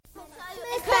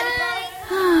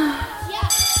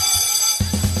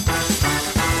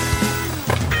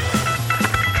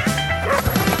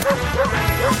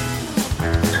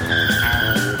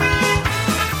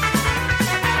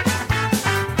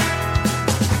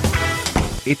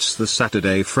It's the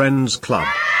Saturday Friends Club.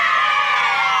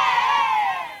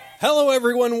 Hello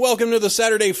everyone, welcome to the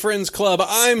Saturday Friends Club.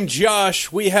 I'm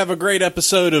Josh. We have a great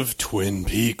episode of Twin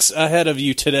Peaks ahead of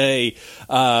you today.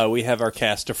 We have our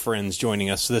cast of friends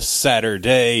joining us this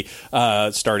Saturday.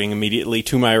 Starting immediately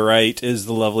to my right is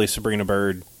the lovely Sabrina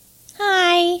Bird.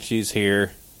 Hi. She's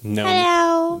here.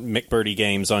 Hello. McBirdie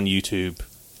Games on YouTube.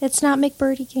 It's not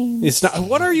McBirdie Games. It's not.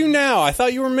 What are you now? I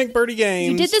thought you were McBirdie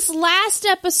Games. You did this last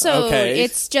episode. Okay.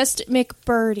 It's just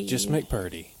McBirdie. Just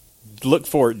McBirdie. Look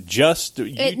for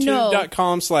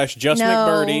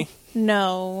youtube.com/justmcbirdie.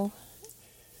 No.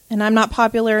 And I'm not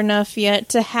popular enough yet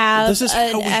to have... This is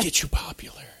how we get you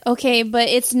popular. Okay, but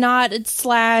it's not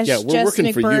slash we're just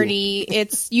working for McBirdie.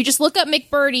 It's you just look up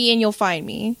McBirdie and you'll find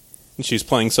me. And she's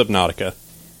playing Subnautica.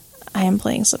 I am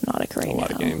playing Subnautica right now. A lot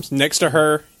of games. Next to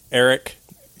her, Eric.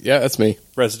 Yeah, that's me.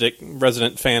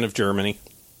 Resident fan of Germany.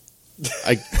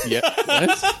 What?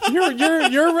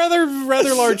 You're a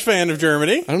rather large fan of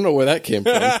Germany. I don't know where that came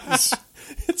from.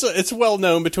 It's well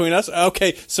known between us.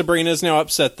 Okay, Sabrina is now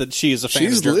upset that she is a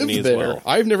fan of Germany lived as there. well.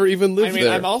 I've never even lived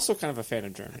there. I'm also kind of a fan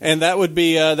of Germany. And that would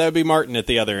be Martin at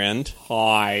the other end.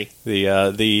 Hi.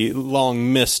 The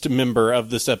long missed member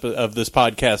of this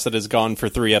podcast that has gone for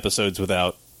 3 episodes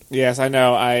without. Yes, I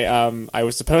know. I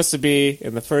was supposed to be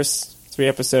in the first 3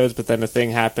 episodes, but then a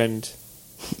thing happened.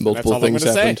 Multiple things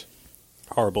happened.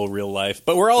 Horrible real life.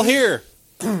 But we're all here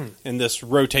in this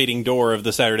rotating door of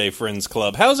the Saturday Friends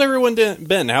Club. How's everyone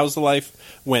been? How's the life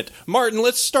went? Martin,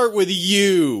 let's start with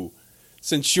you,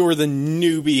 since you're the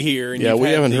newbie here. And yeah, we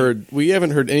haven't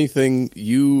heard anything.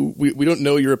 We don't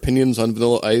know your opinions on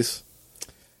Vanilla Ice.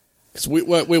 Because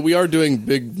we are doing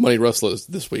Big Money Rustlers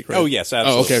this week, right? Oh, yes,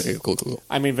 absolutely. Oh, okay, cool.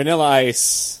 I mean, Vanilla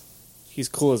Ice, he's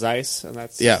cool as ice, and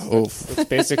that's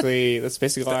basically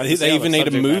all I have to say They even made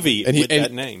a movie with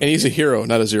that name. And he's a hero,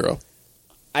 not a zero.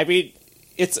 I mean,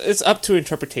 it's up to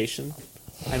interpretation.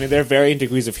 I mean, there are varying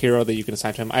degrees of hero that you can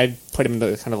assign to him. I'd put him in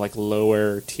the kind of like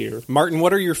lower tier. Martin,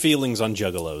 what are your feelings on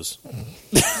Juggalos?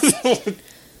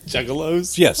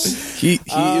 Juggalos? Yes. He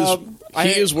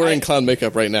is wearing clown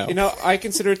makeup right now. You know, I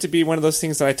consider it to be one of those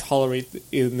things that I tolerate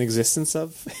in the existence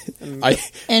of. And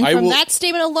from that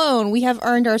statement alone, we have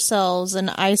earned ourselves an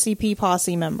ICP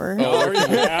posse member. Oh,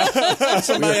 yeah.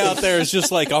 Somebody out there is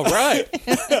just like, all right.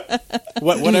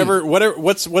 Whatever.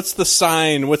 What's the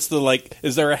sign? What's the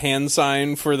is there a hand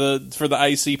sign for the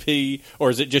ICP, or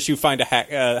is it just you find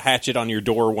a hatchet on your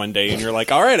door one day and you're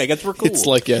like, all right, I guess we're cool. It's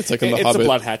like in the Hobbit. It's a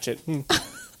blood hatchet.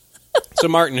 So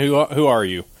Martin, who are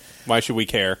you? Why should we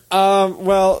care?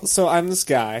 Well, so I'm this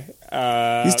guy.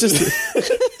 He's just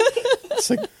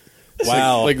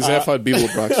wow, like Zaphod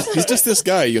Beeblebrox. He's just this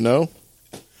guy, you know.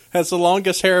 Has the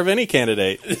longest hair of any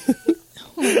candidate.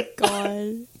 Oh my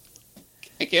god.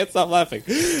 I can't stop laughing.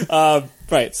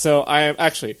 Right, so I am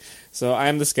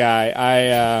this guy.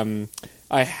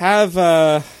 I have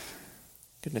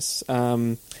goodness.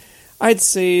 I'd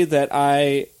say that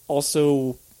I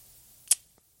also.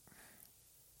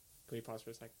 Can we pause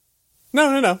for a second?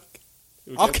 No.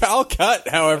 I'll cut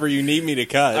however you need me to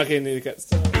cut. Okay, need to cut.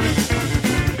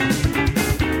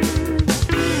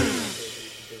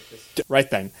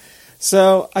 Right then.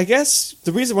 So, I guess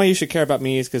the reason why you should care about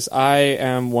me is because I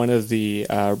am one of the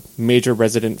major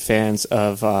resident fans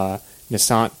of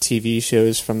Naissance TV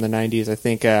shows from the 90s. I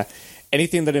think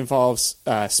anything that involves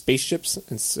spaceships,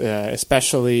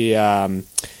 especially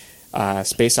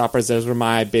space operas, those were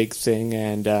my big thing.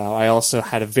 And I also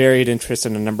had a varied interest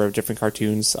in a number of different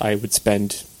cartoons. I would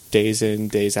spend days in,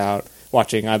 days out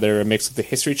watching either a mix of the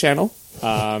History Channel.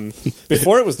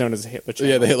 Before it was known as the Hitler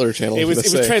Channel. Yeah, the Hitler Channel. It was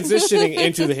transitioning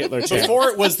into the Hitler Channel. Before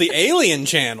it was the Alien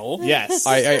Channel. Yes.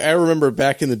 I remember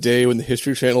back in the day when the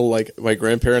History Channel, like my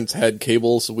grandparents had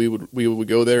cable, so we would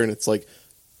go there, and it's like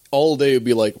all day it would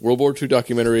be like World War II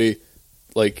documentary,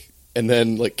 and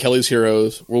then like Kelly's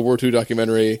Heroes, World War II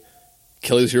documentary,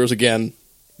 Kelly's Heroes again.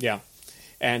 Yeah,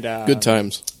 and good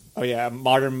times. Oh yeah,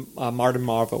 Modern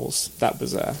Marvels. That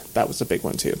was a big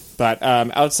one too. But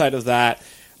outside of that,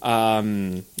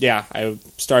 I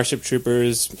Starship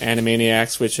Troopers,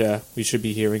 Animaniacs, which we should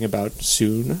be hearing about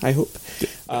soon. I hope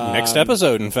next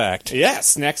episode. In fact,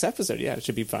 yes, next episode. Yeah, it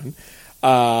should be fun.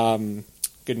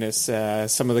 Goodness,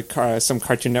 some of the some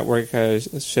Cartoon Network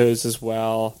shows as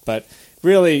well, but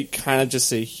really kind of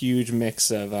just a huge mix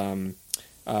of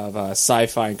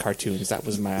sci-fi and cartoons. That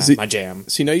was my jam.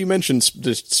 See, now you mentioned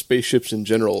just spaceships in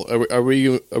general. Are we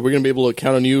going to be able to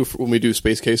count on you when we do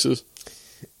Space Cases?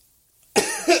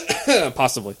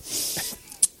 Possibly.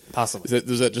 Possibly.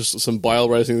 Is that just some bile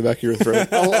rising in the back of your throat?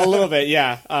 A little bit,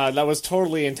 yeah. That was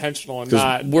totally intentional and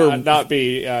not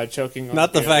be choking on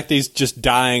Not the fact he's just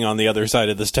dying on the other side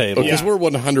of this table. Because we're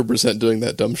 100% doing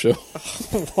that dumb show.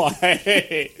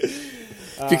 Why?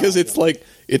 Because it's like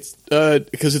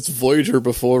because it's Voyager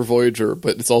before Voyager,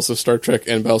 but it's also Star Trek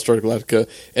and Battlestar Galactica,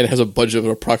 and it has a budget of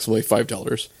approximately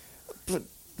 $5.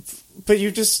 But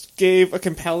you just gave a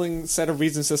compelling set of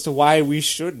reasons as to why we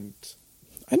shouldn't.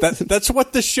 That's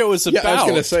what this show is about. Yeah, I was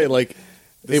gonna say, like,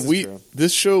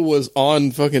 this show was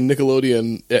on fucking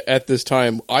Nickelodeon at this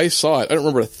time. I saw it. I don't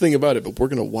remember a thing about it, but we're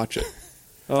gonna watch it.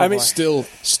 I mean, still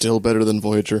better than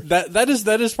Voyager. That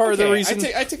is part of the reason.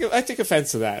 I take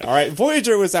offense to that. All right,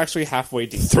 Voyager was actually halfway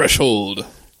decent. Threshold.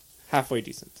 Halfway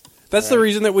decent. That's the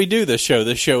reason that we do this show.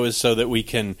 This show is so that we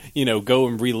can, go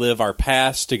and relive our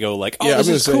past, to go like, this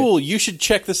is cool, you should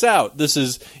check this out. This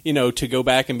is, to go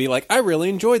back and be like, I really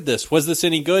enjoyed this. Was this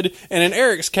any good? And in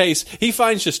Eric's case, he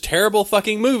finds just terrible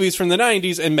fucking movies from the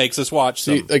 90s and makes us watch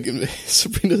them.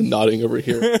 Sabrina's nodding over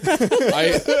here.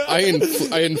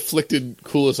 I inflicted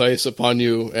Cool as Ice upon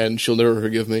you, and she'll never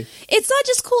forgive me. It's not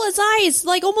just Cool as Ice.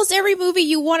 Like, almost every movie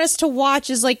you want us to watch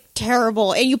is, like,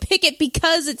 terrible, and you pick it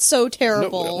because it's so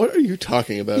terrible. No, what are you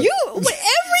talking about? Every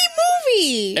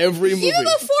movie! Every movie. Even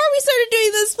before we started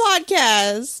doing this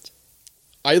podcast.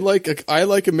 I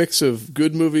like a mix of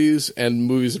good movies and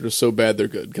movies that are so bad they're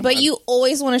good. Come on. You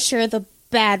always want to share the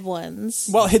bad ones.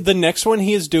 Well, the next one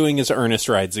he is doing is Ernest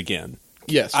Rides Again.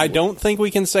 Yes. I don't think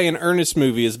we can say an Ernest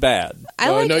movie is bad.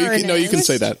 I like Ernest. You can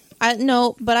say that.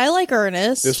 But I like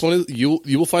Ernest. This one is you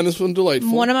will find this one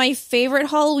delightful. One of my favorite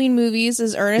Halloween movies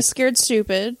is Ernest Scared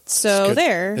Stupid. So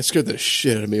there. It scared the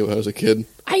shit out of me when I was a kid.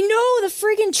 I know, the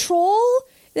friggin' troll.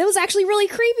 It was actually really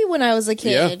creepy when I was a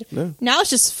kid. Yeah. Now it's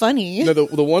just funny. No,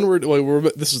 the one we're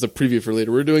this is the preview for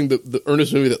later. We're doing the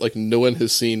Ernest movie that like no one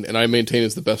has seen, and I maintain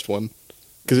is the best one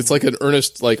because it's like an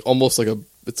Ernest, like almost like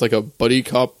it's like a buddy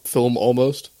cop film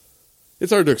almost.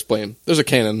 It's hard to explain. There's a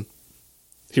cannon.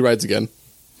 He rides again.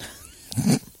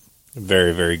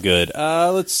 Very, very good.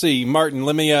 Let's see, Martin.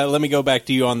 Let me go back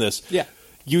to you on this. Yeah.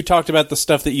 You talked about the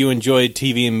stuff that you enjoyed,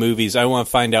 TV and movies. I want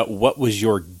to find out what was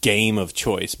your game of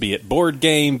choice, be it board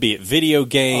game, be it video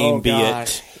game,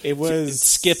 it was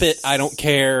skip it. I don't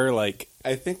care. Like,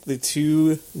 I think the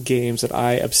two games that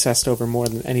I obsessed over more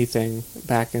than anything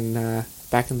back in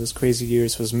those crazy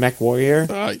years was Mech Warrior.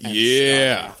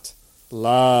 Yeah.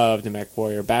 Loved Mech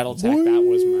Warrior. Battletech, that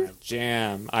was my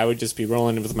jam. I would just be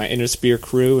rolling with my Inner Spear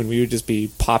crew, and we would just be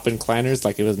popping clanners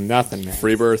like it was nothing, man.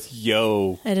 Free birth.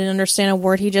 Yo. I didn't understand a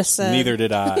word he just said. Neither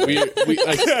did I.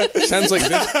 Sounds like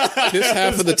this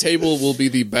half of the table will be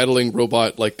the battling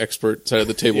robot like expert side of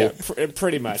the table. Yeah,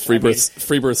 pretty much. Free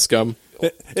birth scum.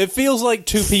 It feels like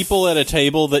two people at a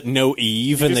table that know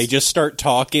Eve, and they just start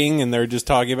talking, and they're just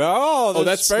talking about,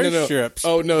 that's spaceships.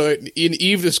 No. Oh, no, an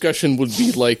Eve discussion would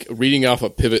be like reading off a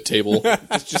pivot table.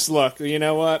 Just look, you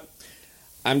know what?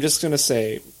 I'm just going to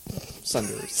say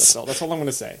Sunderers. That's all I'm going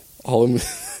to say.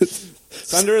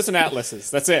 Sunderers and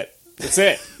Atlases. That's it.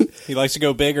 He likes to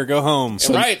go big or go home.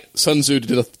 Right. Sun Tzu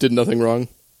did nothing wrong.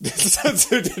 Sun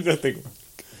Tzu did nothing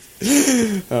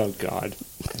wrong. Oh, God.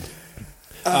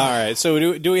 All right,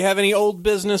 so do we have any old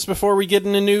business before we get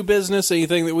into new business?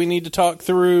 Anything that we need to talk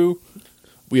through?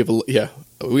 We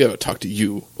haven't talked to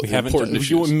you. We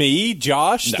haven't me,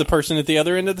 Josh, the person at the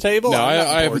other end of the table. No,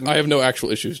 I have no actual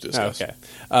issues to discuss. Okay,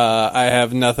 I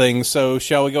have nothing. So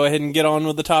shall we go ahead and get on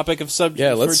with the topic of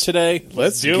subject for today?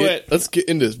 Let's do it. Let's get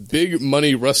into big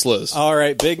money rustlers. All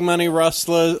right, big money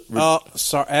rustlers. Oh,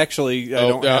 sorry. Actually, I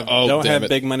don't have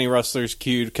big money rustlers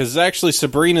queued because it's actually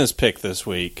Sabrina's pick this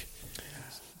week.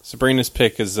 Sabrina's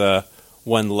pick is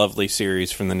one lovely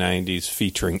series from the 90s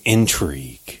featuring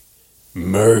intrigue,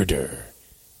 murder,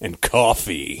 and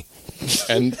coffee.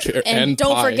 and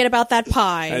don't pie. forget about that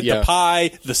pie. The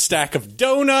pie, the stack of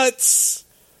donuts,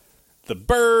 the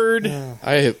bird.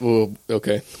 Okay.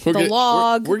 The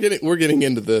log. We're getting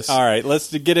into this. All right,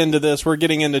 let's get into this. We're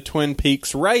getting into Twin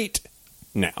Peaks right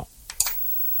now.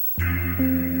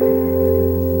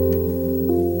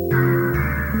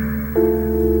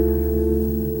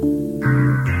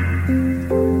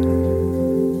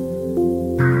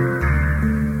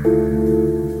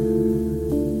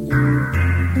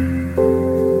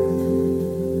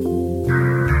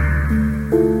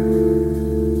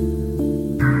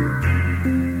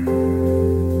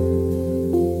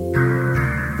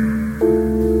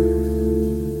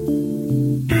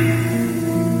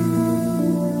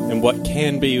 What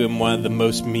can be in one of the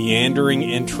most meandering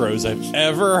intros I've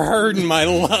ever heard in my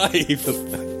life.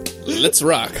 Let's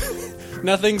rock.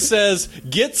 Nothing says,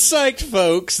 get psyched,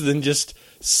 folks, than just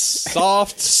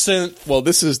soft synth. Well,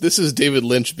 this is David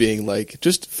Lynch being like,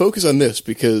 just focus on this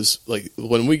because like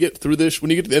when we get through this, when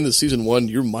you get to the end of season 1,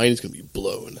 your mind is going to be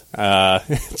blown.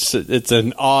 It's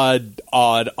an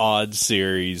odd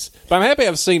series, but I'm happy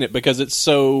I've seen it because it's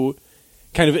so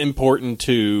kind of important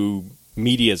to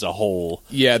media as a whole.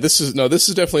 Yeah, this is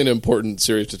definitely an important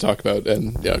series to talk about,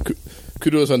 and yeah,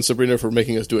 kudos on Sabrina for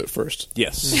making us do it first.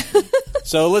 Yes.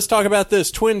 So let's talk about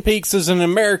this. Twin Peaks is an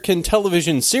American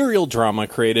television serial drama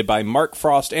created by Mark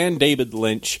Frost and David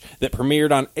Lynch that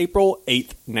premiered on April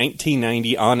 8th,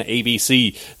 1990 on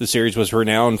ABC. The series was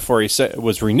renewed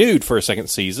for a second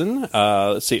season.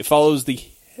 Let's see, it follows the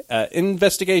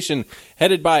investigation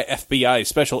headed by FBI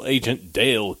Special Agent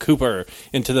Dale Cooper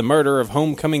into the murder of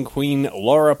homecoming queen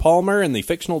Laura Palmer in the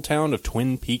fictional town of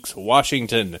Twin Peaks,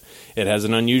 Washington. It has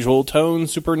an unusual tone,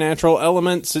 supernatural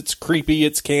elements, it's creepy,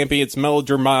 it's campy, it's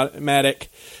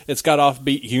melodramatic, it's got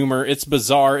offbeat humor, it's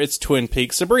bizarre, it's Twin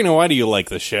Peaks. Sabrina, why do you like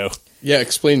this show? Yeah,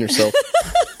 explain yourself.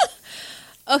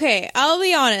 Okay, I'll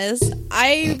be honest.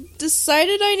 I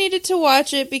decided I needed to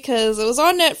watch it because it was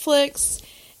on Netflix.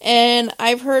 And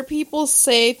I've heard people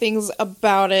say things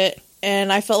about it,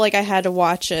 and I felt like I had to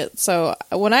watch it. So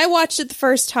when I watched it the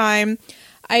first time,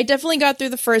 I definitely got through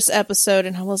the first episode,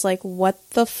 and I was like,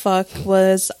 what the fuck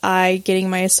was I getting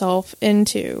myself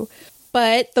into?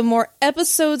 But the more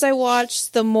episodes I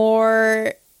watched, the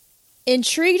more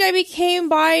intrigued I became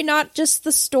by not just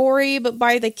the story, but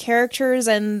by the characters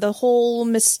and the whole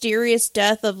mysterious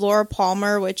death of Laura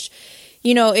Palmer, which...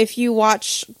 You know, if you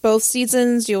watch both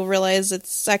seasons, you'll realize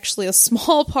it's actually a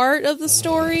small part of the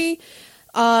story.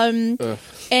 And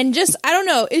just, I don't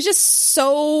know, it's just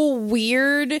so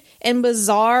weird and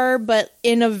bizarre, but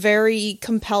in a very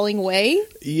compelling way.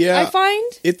 Yeah. I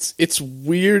find. It's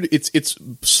weird. It's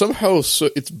somehow,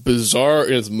 it's bizarre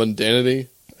in its mundanity,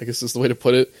 I guess is the way to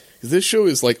put it. This show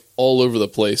is like all over the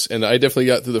place, and I definitely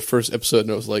got through the first episode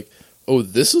and I was like, oh,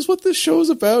 this is what this show is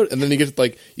about? And then you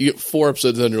get 4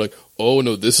 episodes and you're like, oh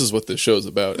no, this is what this show is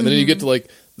about. And then you get to like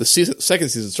the second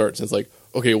season starts and it's like,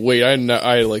 okay, wait,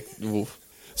 oof.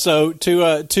 So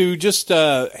to just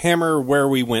hammer where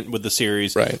we went with the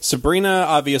series, right. Sabrina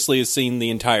obviously has seen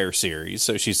the entire series,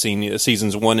 so she's seen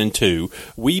seasons 1 and 2.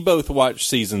 We both watched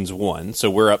seasons 1, so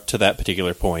we're up to that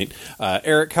particular point.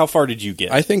 Eric, how far did you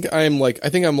get? I think I'm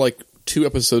like 2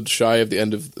 episodes shy of the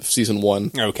end of season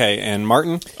 1. Okay, and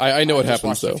Martin? I know what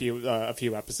happens, though. A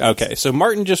few episodes. Okay, so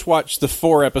Martin just watched the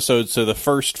 4 episodes, so the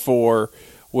first 4,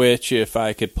 which, if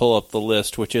I could pull up the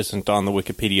list, which isn't on the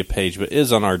Wikipedia page, but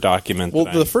is on our document. Well,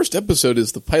 the first episode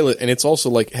is the pilot, and it's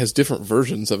also, has different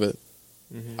versions of it.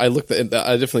 Mm-hmm. I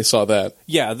definitely saw that.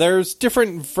 Yeah, there's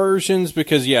different versions,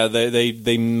 because,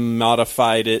 they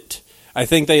modified it. I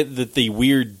think that the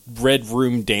weird Red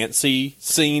Room dancey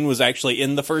scene was actually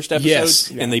in the first episode,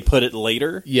 yes, and they put it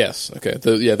later. Yes, okay.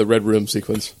 The Red Room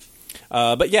sequence.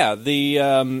 But yeah,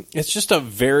 it's just a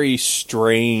very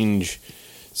strange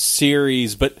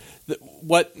series. But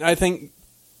what I think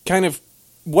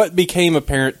what became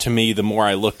apparent to me the more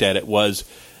I looked at it was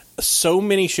so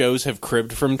many shows have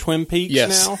cribbed from Twin Peaks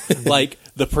now. Like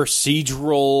the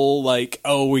procedural,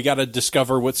 we got to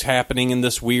discover what's happening in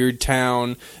this weird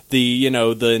town. The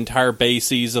entire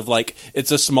bases of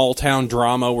it's a small town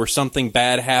drama where something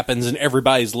bad happens and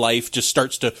everybody's life just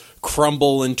starts to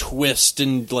crumble and twist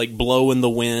and blow in the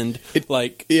wind.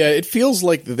 It feels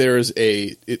like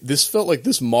this felt like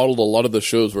this modeled a lot of the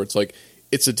shows where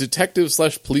it's a detective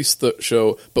 / police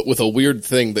show, but with a weird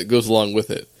thing that goes along with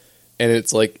it. And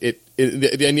it's the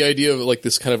idea of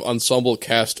this kind of ensemble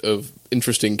cast of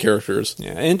interesting characters.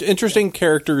 Yeah, and interesting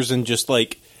characters, and just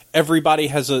everybody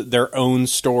has their own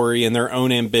story and their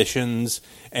own ambitions,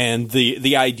 and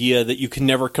the idea that you can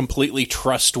never completely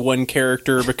trust one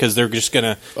character because they're just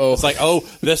gonna.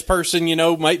 It's this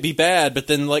person might be bad, but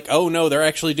then oh no, they're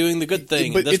actually doing the good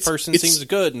thing. But this person seems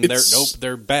good, and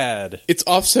they're bad. It's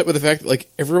offset with the fact that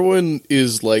everyone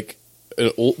is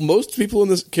most people in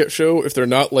this show, if they're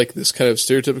not this kind of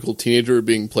stereotypical teenager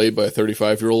being played by a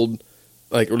 35-year-old,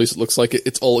 or at least it looks like it,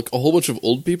 it's all a whole bunch of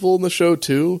old people in the show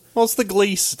too. Well, it's the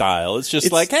Glee style. It's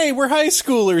just hey, we're high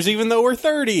schoolers even though we're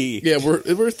 30. Yeah,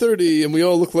 we're 30 and we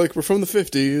all look like we're from the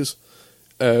 50s,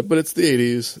 but it's the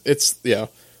 80s.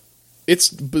 It's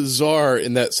bizarre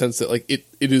in that sense that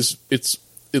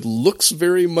it looks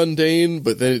very mundane,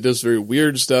 but then it does very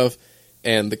weird stuff,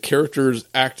 and the characters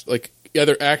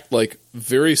either act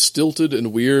very stilted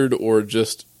and weird or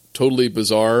just totally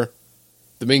bizarre.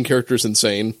 The main character is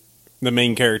insane. The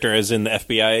main character as in the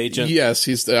FBI agent? Yes,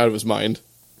 he's out of his mind.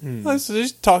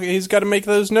 He's talking. He's got to make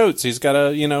those notes. He's got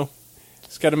to,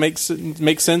 It's got to make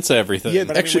sense of everything. Yeah,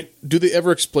 actually, do they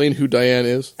ever explain who Diane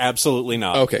is? Absolutely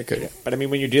not. Okay, good. But I mean,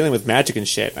 when you're dealing with magic and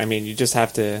shit, I mean, you just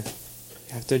have to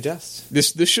adjust.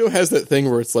 This show has that thing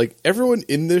where it's like everyone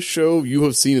in this show you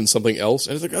have seen in something else,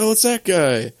 and it's like, oh, it's that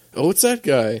guy. Oh, it's that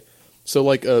guy. So,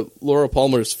 like, Laura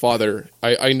Palmer's father,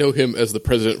 I know him as the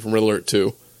president from Red Alert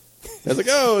 2. I was like,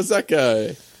 oh, it's that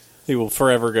guy. He will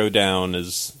forever go down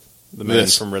as the man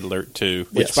from Red Alert 2.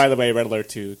 Which, Yes. by the way, Red Alert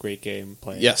 2, great game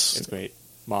play. Yes. It's great.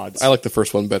 Mods. I like the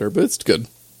first one better, but it's good.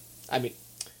 I mean,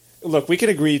 look, we can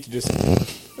agree to just...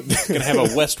 Going to have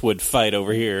a Westwood fight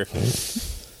over here.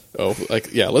 Oh,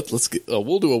 like, yeah, let's get,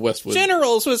 we'll do a Westwood.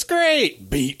 Generals was great.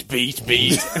 Beat.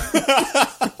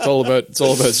 It's all about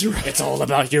zero. It's all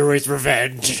about Yuri's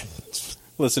revenge.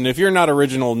 Listen, if you're not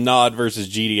original Nod versus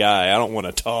GDI, I don't want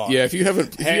to talk. Yeah, if you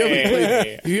haven't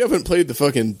played the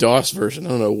fucking DOS version, I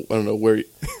don't know where you're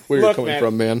Look, coming man.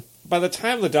 from, man. By the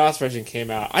time the DOS version came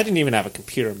out, I didn't even have a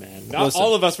computer, man. Not Listen.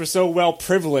 all of us were so well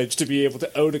privileged to be able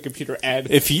to own a computer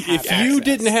and If you access.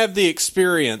 didn't have the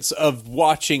experience of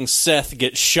watching Seth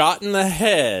get shot in the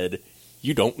head,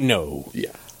 you don't know.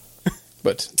 Yeah,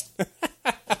 but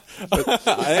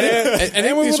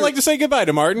And we would like to say goodbye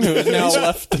to Martin, who is now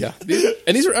left. yeah,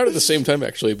 and these are out at the same time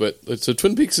actually. But so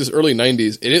Twin Peaks is early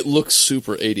 '90s, and it looks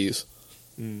super '80s.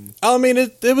 I mean,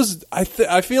 it was. I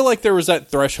feel like there was that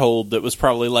threshold that was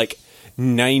probably like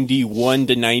 91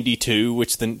 to 92,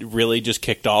 which then really just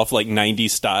kicked off like 90s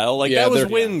style. Like Yeah, that was they're-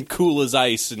 when Cool as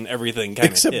Ice and everything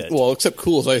kind of hit. Except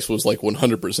Cool as Ice was like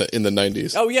 100% in the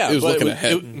 '90s. Oh yeah, it was but looking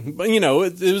ahead. But you know,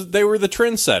 it was, they were the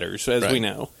trendsetters, as we Right.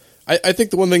 know. I think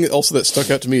the one thing also that stuck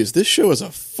out to me is this show has a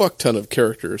fuck ton of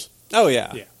characters. Oh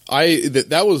yeah.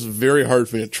 That was very hard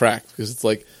for me to track because it's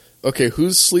like, okay,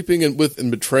 who's sleeping with and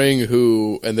betraying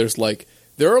who? And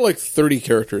there are like 30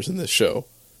 characters in this show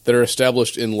that are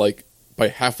established in like by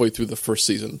halfway through the first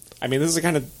season. I mean, this is the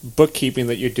kind of bookkeeping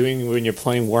that you're doing when you're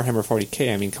playing Warhammer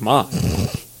 40k. I mean, come on.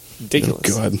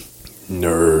 Ridiculous. God,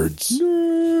 Nerds.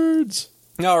 nerds.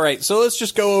 All right, so let's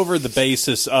just go over the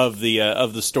basis of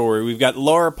the story. We've got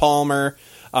Laura Palmer,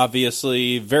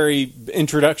 obviously, very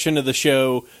introduction to the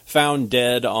show, found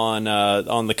dead on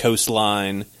the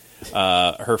coastline.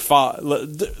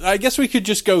 I guess we could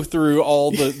just go through all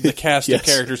the cast Yes. of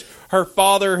characters. Her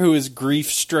father, who is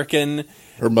grief stricken,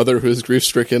 Her mother, who is grief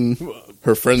stricken.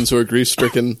 Her friends, who are grief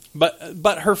stricken.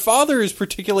 but her father is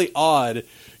particularly odd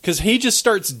because he just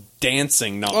starts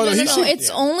dancing. no, No, he seemed-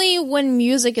 it's only when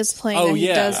music is playing Oh, that he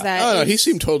yeah. does that. I don't know. He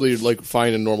seemed totally like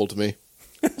fine and normal to me.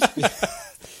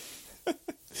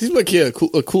 Seems like a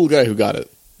cool guy who got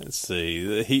it. Let's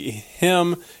see.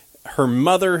 Her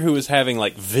mother, who was having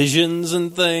like visions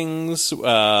and things.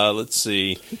 Let's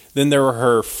see. Then there were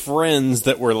her friends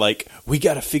that were like, we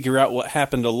got to figure out what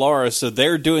happened to Laura. So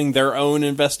they're doing their own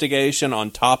investigation on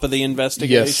top of the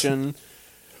investigation.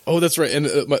 Oh, that's right. And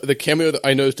the cameo that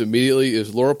I noticed immediately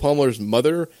is Laura Palmer's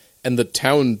mother and the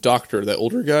town doctor, that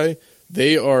older guy.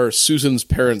 They are Susan's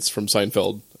parents from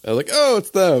Seinfeld. I was like, oh, it's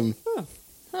them.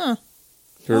 Huh.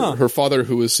 Her father,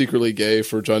 who was secretly gay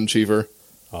for John Cheever.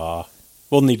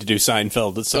 We'll need to do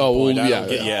Seinfeld at some Oh, point. well, I yeah, don't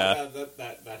get, yeah.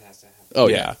 That has to happen. Oh,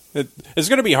 yeah. It's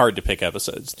going to be hard to pick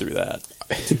episodes through that.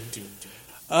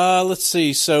 Let's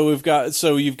see. So you've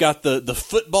got the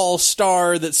football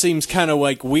star that seems kind of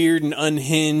like weird and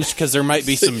unhinged because there might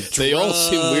be some drugs. They all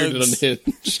seem weird and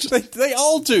unhinged. They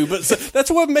all do, but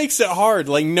that's what makes it hard.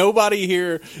 Like nobody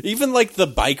here, even like the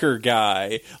biker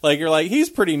guy, like you're like he's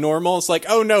pretty normal. It's like,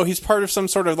 oh no, he's part of some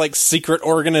sort of like secret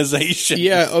organization.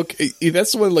 Yeah, okay.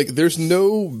 That's the one, like, there's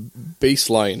no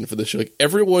baseline for the show. Like,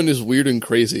 everyone is weird and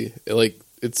crazy. Like,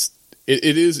 it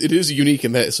is unique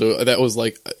in that, so that was,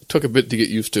 like, took a bit to get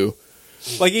used to.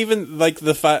 Like even like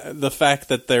the fact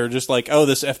that they're just like, oh,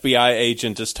 this FBI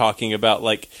agent is talking about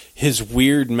like his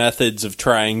weird methods of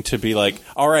trying to be like,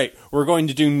 all right, we're going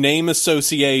to do name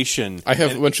association. I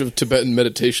have a bunch of Tibetan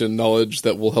meditation knowledge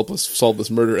that will help us solve this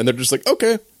murder, and they're just like,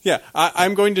 okay. Yeah,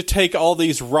 I'm going to take all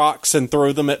these rocks and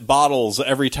throw them at bottles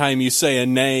every time you say a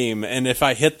name, and if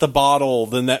I hit the bottle,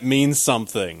 then that means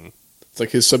something. It's like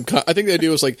his I think the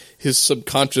idea was like his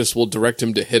subconscious will direct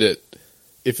him to hit it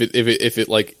if it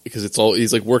like, because it's all,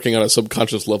 he's like working on a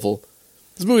subconscious level.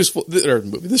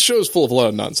 This show is full of a lot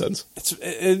of nonsense. It's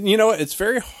it's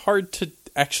very hard to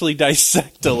actually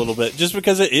dissect a little bit just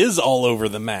because it is all over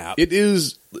the map. It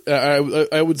is,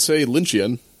 I would say,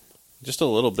 Lynchian. Just a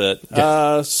little bit.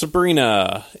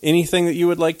 Sabrina, anything that you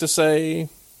would like to say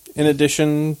in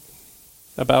addition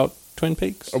about Twin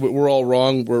Peaks? We're all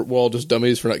wrong. We're all just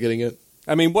dummies for not getting it.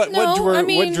 I mean, what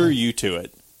drew you to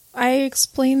it? I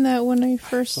explained that when I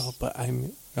first. Well, but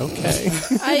I'm okay.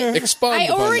 I Expand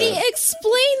upon already that.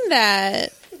 explained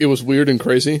that. it was weird and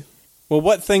crazy. Well,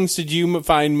 what things did you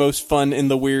find most fun in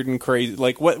the weird and crazy?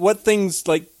 Like, what things,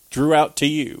 like, drew out to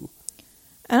you?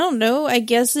 I don't know. I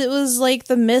guess it was like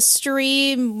the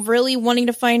mystery, really wanting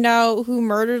to find out who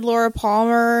murdered Laura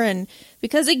Palmer, and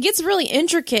because it gets really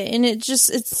intricate, and it's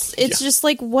just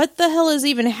like, what the hell is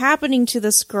even happening to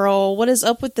this girl? What is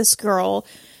up with this girl?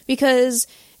 Because,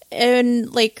 and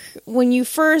like, when you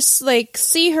first like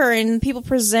see her and people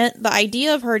present the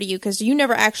idea of her to you, because you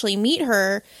never actually meet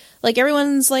her, like,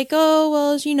 everyone's like, oh,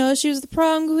 well, you know, she was the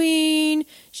prom queen,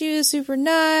 she was super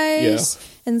nice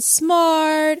and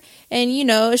smart, and, you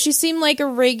know, she seemed like a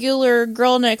regular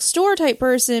girl next door type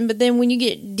person, but then when you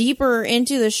get deeper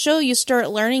into the show, you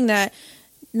start learning that,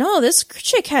 no, this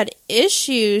chick had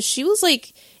issues. She was,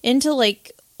 like, into,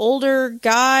 like, older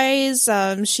guys,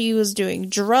 she was doing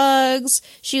drugs,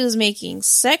 she was making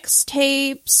sex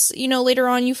tapes, you know, later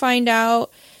on you find out.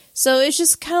 So it's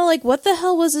just kind of like, what the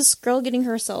hell was this girl getting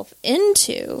herself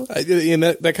into? And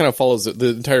that kind of follows the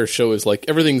entire show. Is like,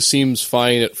 everything seems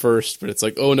fine at first, but it's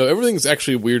like, oh no, everything's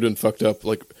actually weird and fucked up.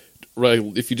 Like, right,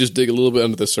 if you just dig a little bit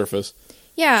under the surface.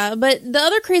 Yeah, but the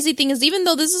other crazy thing is, even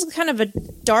though this is kind of a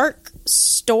dark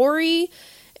story,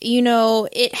 you know,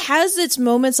 it has its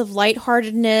moments of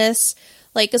lightheartedness,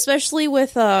 like especially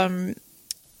with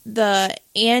the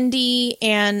Andy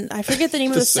and I forget the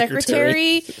name of the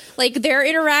secretary. Like, their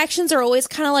interactions are always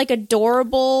kind of like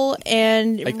adorable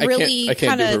and really I can't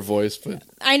kind do her of. voice, but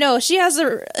I know she's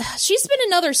been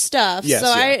in other stuff, Yes, so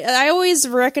yeah. I always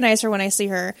recognize her when I see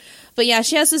her. But yeah,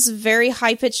 she has this very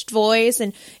high pitched voice,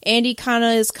 and Andy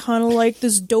is kind of like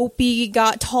this dopey,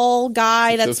 tall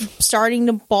guy that's starting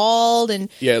to bald, and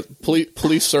yeah,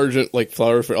 police sergeant like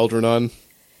Flower for Algernon.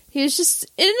 he was just,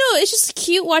 I don't know, it's just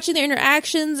cute watching their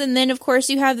interactions. And then, of course,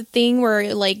 you have the thing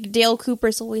where, like, Dale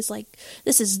Cooper's always like,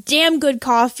 this is damn good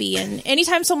coffee. And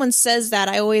anytime someone says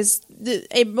that, it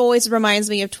always reminds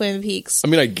me of Twin Peaks. I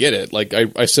mean, I get it. Like,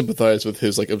 I sympathize with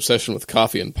his, like, obsession with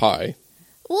coffee and pie.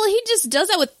 Well, he just does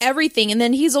that with everything, and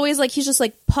then he's always like, he's just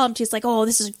like pumped. He's like, oh,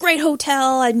 this is a great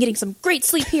hotel. I'm getting some great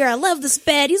sleep here. I love this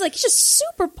bed. He's just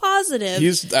super positive.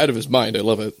 He's out of his mind. I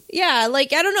love it. Yeah,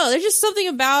 like, I don't know. There's just something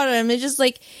about him. It's just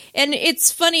like, and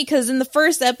it's funny because in the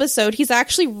first episode, he's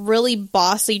actually really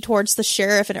bossy towards the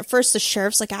sheriff. And at first, the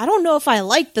sheriff's like, I don't know if I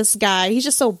like this guy. He's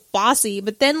just so bossy.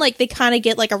 But then, like, they kind of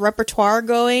get like a repertoire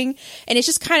going, and it's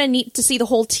just kind of neat to see the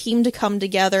whole team to come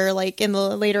together, like in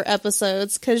the later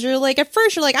episodes. Because you're like, at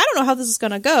first, you're like, I don't know how this is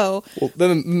gonna go. Well,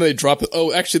 then they drop it.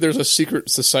 Oh, actually, there's a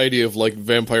secret society of like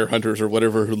vampire hunters or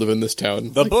whatever who live in this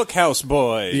town. The Bookhouse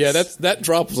Boys. Yeah, that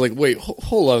drop was like, wait,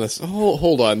 hold on,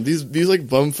 hold on. These like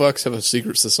bumfucks have a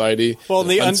secret society. Well,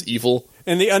 that hunts evil.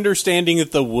 And the understanding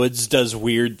that the woods does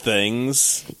weird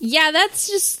things. Yeah, that's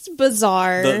just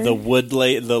bizarre.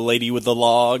 The lady with the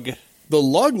log. The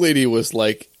log lady was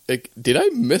like, did I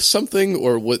miss something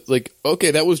or what? Like, okay,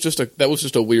 that was just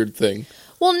a weird thing.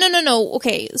 Well, no.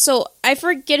 Okay, so I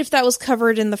forget if that was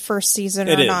covered in the first season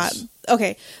or not.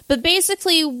 Okay, but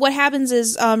basically what happens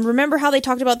is, remember how they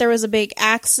talked about there was a big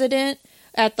accident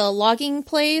at the logging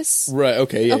place? Right,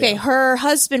 okay, yeah. Okay, her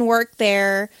husband worked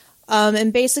there,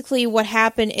 and basically what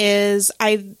happened is,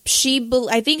 I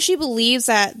think she believes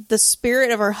that the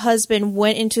spirit of her husband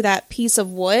went into that piece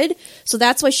of wood, so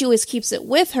that's why she always keeps it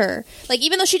with her. Like,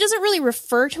 even though she doesn't really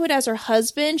refer to it as her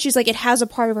husband, she's like, it has a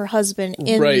part of her husband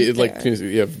in right, there.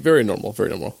 Yeah, very normal, very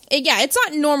normal. Yeah, it's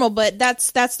not normal, but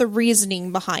that's the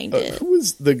reasoning behind it. Who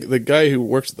is the guy who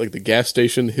works at like the gas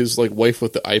station? His like wife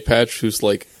with the eye patch, who's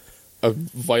like a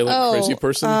violent, crazy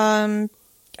person.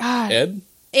 Ed.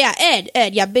 Yeah,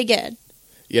 Ed. Yeah, Big Ed.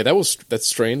 Yeah, that's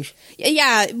strange.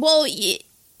 Yeah, well,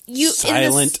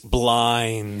 Silent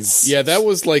blinds. Yeah, that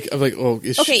was like, I'm like, oh,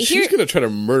 she's gonna try to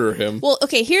murder him. Well,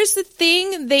 okay, here's the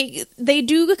thing. They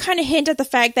do kind of hint at the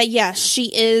fact that, yes,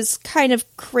 she is kind of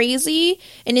crazy,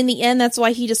 and in the end, that's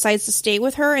why he decides to stay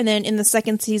with her, and then in the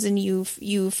second season,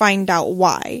 you find out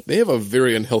why. They have a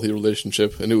very unhealthy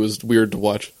relationship, and it was weird to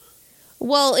watch.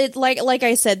 Well, it like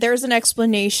I said, there's an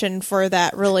explanation for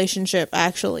that relationship,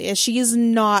 actually. She's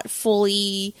not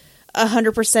fully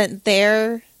 100%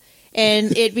 there,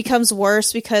 and it becomes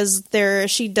worse because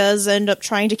she does end up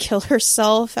trying to kill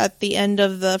herself at the end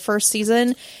of the first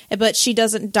season, but she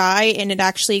doesn't die, and it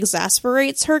actually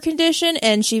exasperates her condition,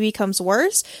 and she becomes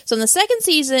worse. So in the second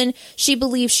season, she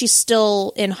believes she's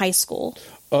still in high school.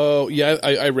 Oh, yeah,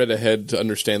 I read ahead to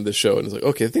understand this show, and it's like,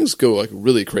 okay, things go like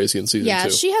really crazy in season 2. Yeah,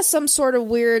 she has some sort of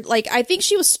weird, like, I think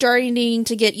she was starting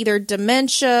to get either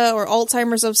dementia or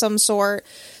Alzheimer's of some sort.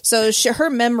 So her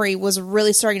memory was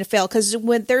really starting to fail. Because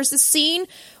when there's this scene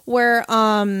where,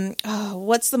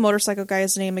 what's the motorcycle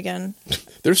guy's name again?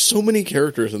 There's so many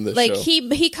characters in this Like, show.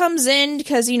 he comes in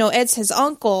because, Ed's his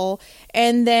uncle.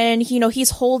 And then, he's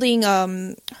holding,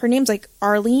 her name's like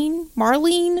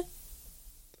Marlene?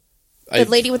 The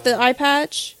lady with the eye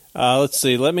patch? Let's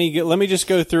see. Let me just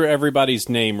go through everybody's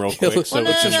name real quick. let's- So Well,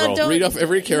 let's no, just no, roll. don't- Read off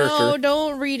every character. No,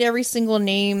 don't read every single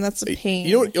name. That's a pain.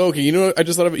 You know what I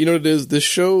just thought of? You know what it is? This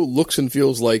show looks and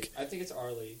feels like I think it's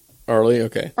Arlie. Arlie.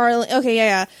 Okay. Okay,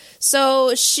 yeah.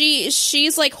 So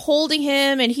she's like holding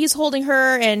him, and he's holding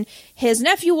her, and his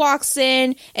nephew walks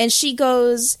in, and she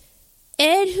goes,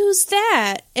 "Ed, who's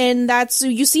that?" And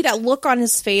you see that look on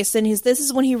his face, and this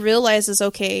is when he realizes,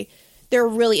 okay, there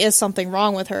really is something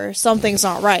wrong with her. Something's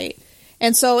not right.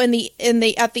 And so at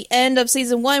the end of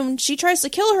season 1, she tries to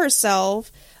kill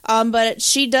herself, but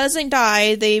she doesn't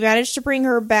die. They manage to bring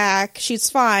her back. She's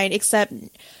fine, except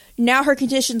now her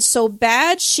condition's so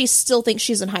bad, she still thinks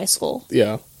she's in high school.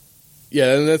 Yeah.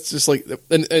 Yeah, and that's just like,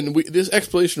 this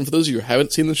explanation, for those of you who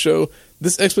haven't seen the show,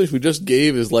 this explanation we just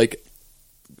gave is like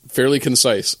fairly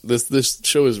concise. This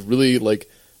show is really like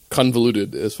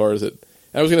convoluted as far as it.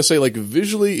 I was going to say, like,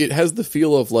 visually, it has the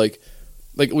feel of, like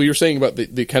what you're saying about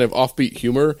the kind of offbeat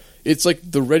humor. It's like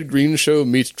the Red Green Show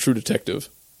meets True Detective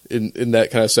in that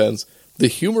kind of sense. The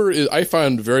humor I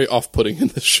found very off-putting in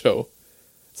this show.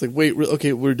 It's like, wait,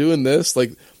 okay, we're doing this?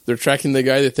 Like, they're tracking the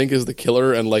guy they think is the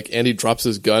killer, and, like, Andy drops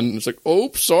his gun, and it's like,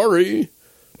 oh, sorry.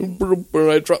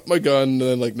 I dropped my gun, and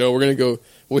then, like, no, they're going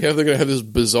to have this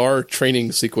bizarre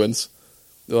training sequence.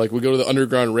 Like, we go to the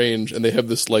underground range, and they have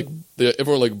this, like,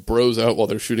 everyone, like, bros out while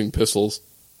they're shooting pistols.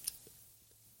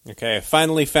 Okay, I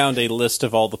finally found a list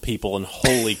of all the people, and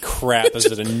holy crap, is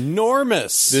it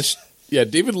enormous!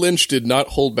 David Lynch did not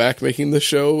hold back making this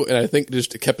show, and I think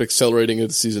just kept accelerating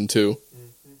into season 2.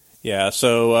 Yeah,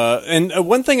 so,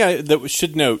 one thing that we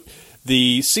should note,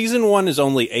 the season 1 is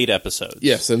only 8 episodes.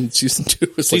 Yes, and season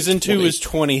 2 is Season like 2 is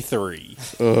 23.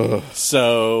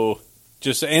 So...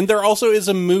 and there also is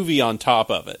a movie on top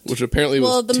of it, which apparently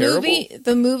was terrible.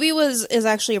 The movie is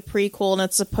actually a prequel, and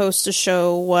it's supposed to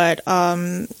show what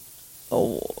led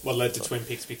to Twin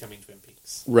Peaks becoming Twin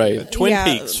Peaks. Right. Twin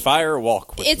Peaks, Fire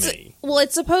Walk with Me. Well,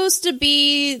 it's supposed to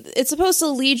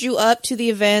lead you up to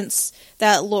the events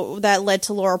that led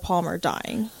to Laura Palmer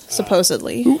dying,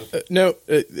 supposedly. No,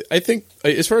 I think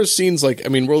as far as scenes, like, I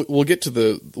mean, we'll get to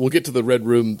the Red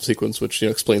Room sequence, which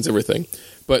explains everything.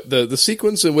 But the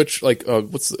sequence in which, like,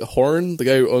 what's the Horn, the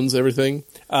guy who owns everything?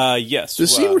 Yes. The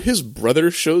scene where his brother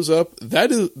shows up,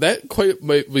 that quite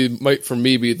might for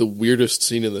me be the weirdest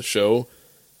scene in the show.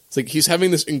 It's like he's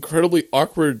having this incredibly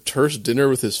awkward, terse dinner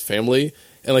with his family,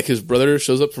 and like his brother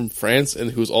shows up from France,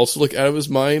 and who's also like out of his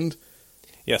mind.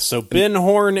 Yes. So Ben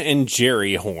Horn and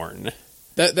Jerry Horn.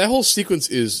 That whole sequence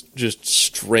is just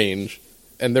strange.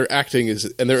 And their acting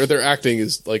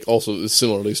is like also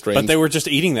similarly strange. But they were just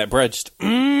eating that bread. Just,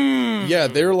 Yeah,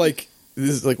 they're like, this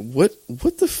is like, what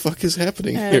the fuck is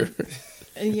happening here?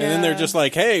 Yeah. And then they're just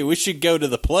like, hey, we should go to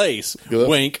the place. Go.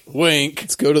 Wink, wink.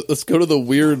 Let's go to the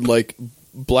weird like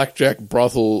blackjack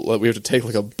brothel that we have to take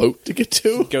like a boat to get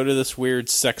to. Go to this weird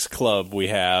sex club we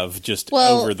have just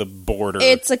Well, over the border.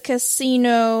 It's a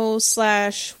casino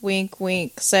 / wink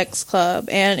wink sex club,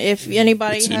 and if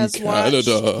anybody It's has in watched,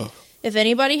 Canada. if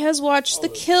anybody has watched The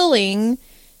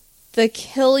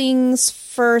Killing's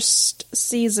first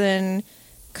season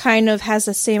kind of has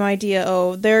the same idea.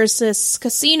 Oh, there's this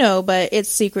casino, but it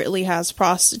secretly has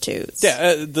prostitutes.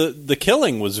 Yeah, the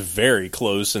Killing was very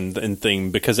close in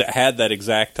thing because it had that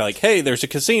exact, like, hey, there's a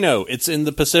casino. It's in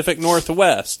the Pacific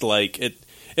Northwest. Like, it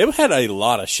had a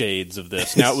lot of shades of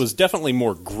this. Now, it was definitely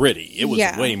more gritty. It was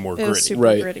way more it was gritty. super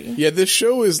Right. gritty. Yeah, this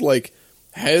show is like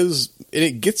and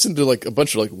it gets into like a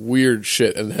bunch of like weird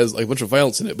shit and has like a bunch of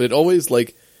violence in it, but it always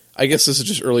like, I guess this is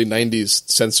just early 90s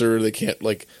censor. They can't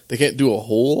do a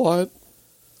whole lot.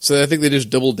 So I think they just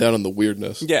doubled down on the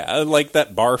weirdness. Yeah, like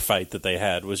that bar fight that they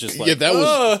had was just like, Yeah, that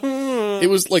was it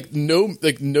was like no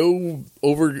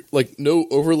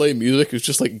overlay music. It was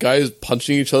just like guys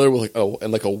punching each other with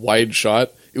like a wide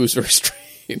shot. It was very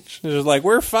strange. It was like,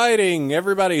 we're fighting.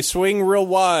 Everybody swing real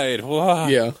wide. Whoa.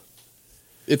 Yeah.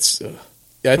 It's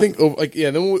I think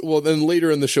then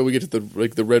later in the show we get to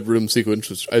the Red Room sequence,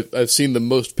 which I've seen the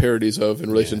most parodies of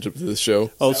in relationship to this show.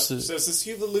 Oh, So since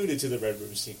you've alluded to the Red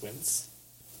Room sequence,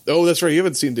 Oh, that's right. You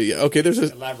haven't seen it yet. Okay,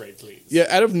 elaborate, please. Yeah,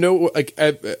 out of no, like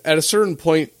at a certain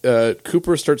point,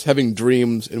 Cooper starts having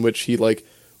dreams in which he like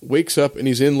wakes up and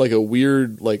he's in like a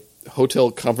weird like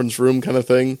hotel conference room kind of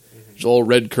thing. It's all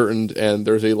red curtained, and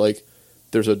there's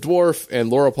a dwarf and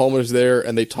Laura Palmer's there,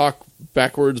 and they talk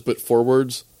backwards but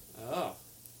forwards. Oh.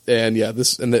 And yeah,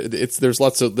 there's a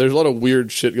lot of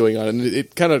weird shit going on, and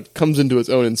it kind of comes into its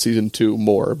own in season 2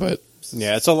 more. But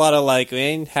yeah, it's a lot of like,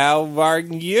 man, how are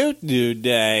you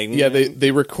today? yeah,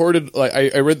 they recorded. Like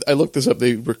I looked this up.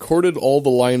 They recorded all the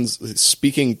lines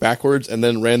speaking backwards and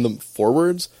then ran them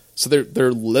forwards, so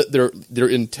they're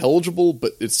intelligible,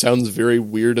 but it sounds very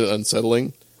weird and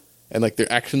unsettling. And like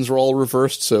their actions are all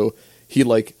reversed, so he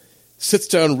like sits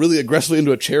down really aggressively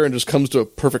into a chair and just comes to a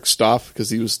perfect stop because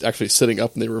he was actually sitting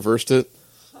up and they reversed it.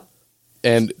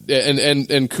 And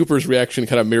Cooper's reaction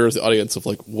kind of mirrors the audience of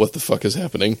like, what the fuck is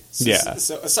happening?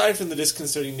 So aside from the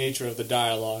disconcerting nature of the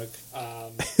dialogue,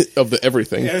 of the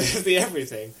everything, the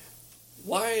everything,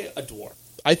 why a dwarf?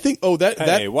 I think. Oh,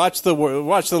 Hey, watch the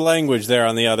language there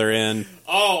on the other end.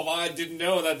 Oh, I didn't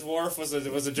know that dwarf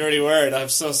was a dirty word. I'm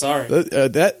so sorry.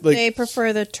 They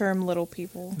prefer the term little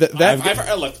people.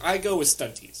 Look, I go with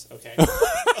stunties. Okay.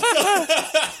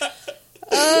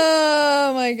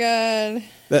 Oh my god.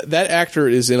 That actor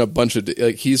is in a bunch of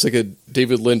like he's like a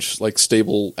David Lynch like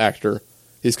stable actor.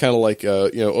 He's kind of like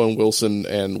Owen Wilson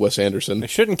and Wes Anderson. They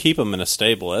shouldn't keep him in a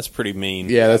stable. That's pretty mean.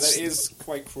 Yeah, that is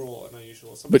quite cruel and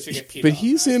unusual. Somebody should get peed but on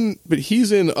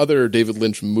he's in other David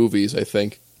Lynch movies. I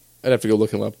think I'd have to go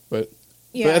look him up, but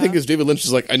I think as David Lynch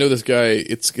is like, I know this guy.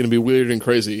 It's going to be weird and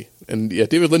crazy. And yeah,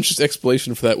 David Lynch's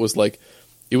explanation for that was like,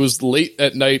 it was late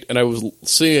at night and I was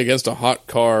sitting against a hot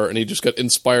car, and he just got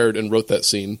inspired and wrote that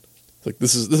scene. Like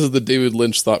this is the David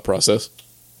Lynch thought process.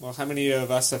 Well, how many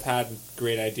of us have had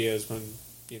great ideas when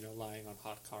lying on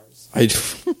hot cars?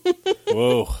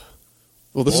 Whoa.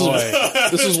 Well, this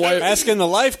is why asking the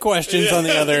life questions on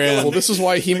the other end. Well, this is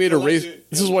why he made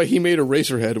This is why he made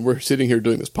Eraserhead, and we're sitting here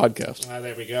doing this podcast.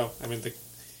 There we go. I mean,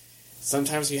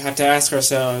 sometimes you have to ask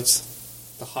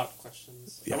ourselves the hot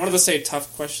questions. Yeah. I wanted to say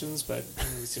tough questions, but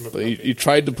they seem appropriate. You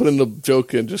tried to put in a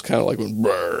joke and just kind of like went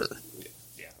brr.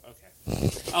 Yeah. Okay.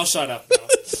 I'll shut up now.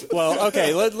 Well,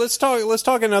 okay. Let's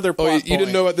talk another plot point. You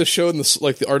didn't know about this show and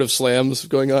the Art of Slams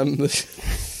going on?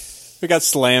 We got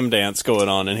slam dance going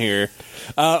on in here.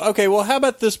 Okay, well, how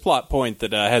about this plot point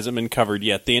that hasn't been covered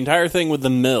yet? The entire thing with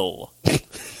the mill.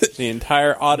 The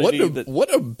entire oddity.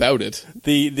 What about it?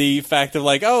 The fact of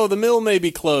like, oh, the mill may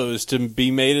be closed to be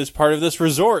made as part of this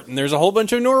resort, and there's a whole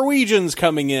bunch of Norwegians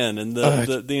coming in, and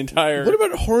the entire... What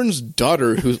about Horn's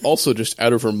daughter, who's also just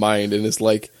out of her mind, and is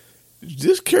like,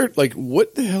 this character, like,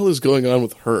 what the hell is going on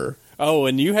with her? Oh,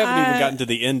 and you haven't even gotten to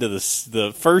the end of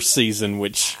the first season,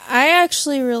 which... I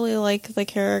actually really like the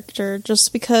character,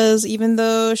 just because even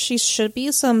though she should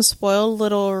be some spoiled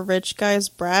little rich guy's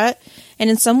brat, and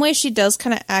in some ways she does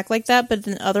kind of act like that, but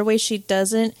in other ways she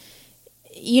doesn't.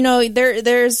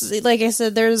 There's, like I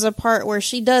said, there's a part where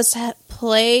she does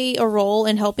play a role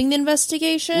in helping the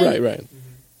investigation. Right.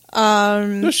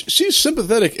 No, she's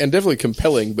sympathetic and definitely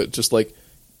compelling, but just, like,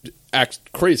 acts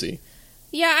crazy.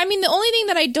 Yeah, I mean, the only thing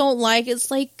that I don't like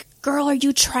is, like, girl, are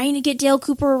you trying to get Dale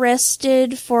Cooper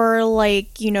arrested for,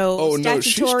 like,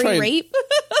 statutory rape?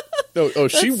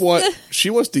 She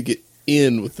wants to get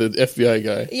in with the FBI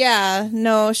guy. Yeah,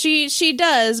 no, she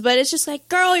does, but it's just like,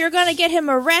 girl, you're gonna get him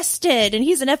arrested, and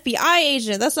he's an FBI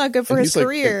agent. That's not good for his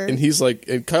career.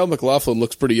 And Kyle MacLachlan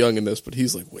looks pretty young in this, but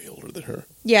he's, like, way older than her.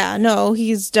 Yeah, no,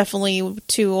 he's definitely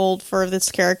too old for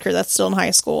this character that's still in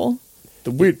high school. The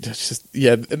weird,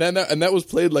 and that was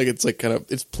played like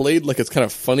it's played like it's kind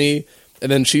of funny,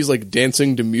 and then she's like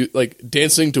dancing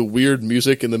to weird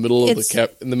music in the middle of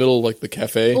the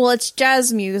cafe. Well, it's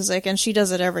jazz music, and she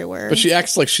does it everywhere. But she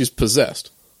acts like she's possessed.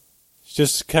 She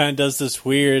just kind of does this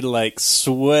weird like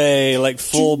sway, like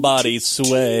full body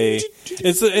sway.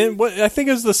 I think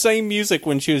it was the same music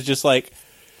when she was just like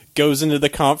goes into the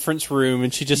conference room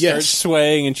and she just starts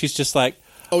swaying, and she's just like,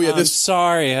 "Oh yeah, I'm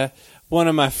sorry." One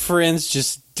of my friends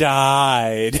just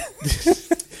died.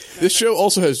 This show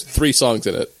also has 3 songs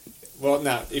in it. Well,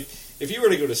 now, if you were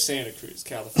to go to Santa Cruz,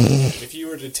 California, if you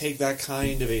were to take that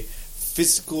kind of a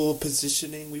physical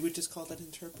positioning, we would just call that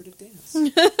interpretive dance.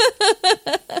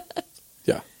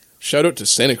 Yeah. Shout out to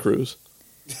Santa Cruz.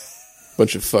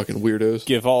 Bunch of fucking weirdos.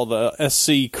 Give all the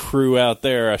SC crew out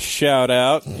there a shout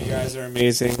out. You guys are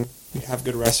amazing. You have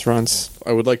good restaurants.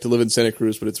 I would like to live in Santa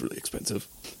Cruz, but it's really expensive.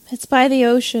 It's by the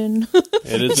ocean.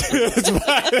 It is.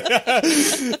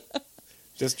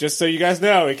 Just so you guys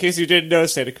know, in case you didn't know,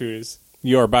 Santa Cruz.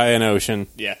 You're by an ocean.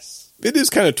 Yes. It is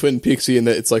kind of Twin Peaksy in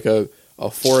that it's like a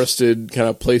forested kind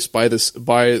of place by the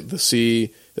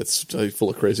sea that's full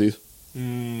of crazies.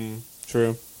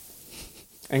 True.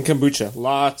 And kombucha.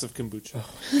 Lots of kombucha.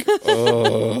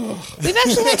 We've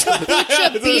actually had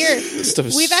kombucha beer. This stuff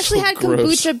is We've actually so had gross.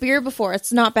 kombucha beer before.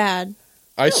 It's not bad.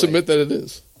 I submit that it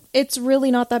is. It's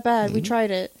really not that bad. We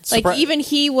tried it. Like, even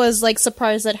he was, like,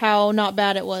 surprised at how not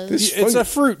bad it was. It's a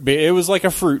fruit beer. It was like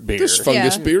a fruit beer. This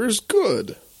fungus Yeah. beer is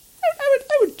good.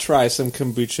 I would try some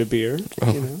kombucha beer.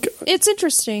 You know? It's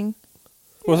interesting.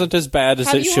 Wasn't as bad as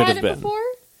Have it you should had have it been. before?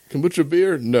 Kombucha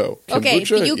beer? No. Okay,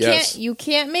 Kombucha? but Yes. you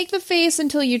can't make the face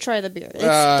until you try the beer. It's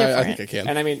I different. think I can.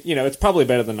 And I mean, you know, it's probably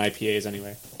better than IPAs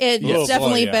anyway. It's Yes.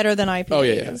 definitely Oh, yeah. better than IPAs. Oh,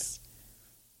 yeah.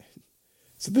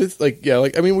 So this,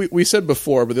 I mean, we said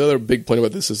before, but the other big point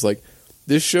about this is, like,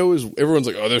 this show is, everyone's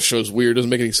like, oh, this show's weird,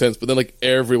 doesn't make any sense, but then, like,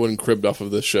 everyone cribbed off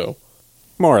of this show.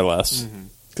 More or less.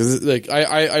 Because, like,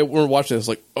 I when we're watching this,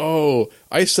 like, oh,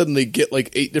 I suddenly get,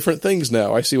 like, 8 different things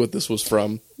now. I see what this was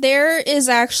from. There is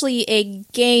actually a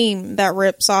game that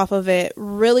rips off of it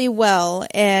really well,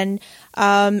 and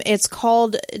it's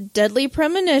called Deadly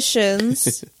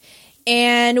Premonitions.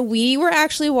 And we were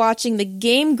actually watching the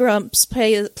Game Grumps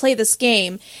play this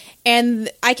game. And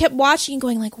I kept watching and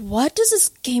going, like, what does this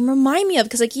game remind me of?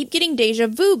 Because I keep getting deja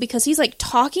vu because he's, like,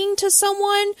 talking to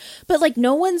someone, but, like,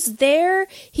 no one's there.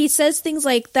 He says things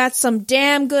like, that's some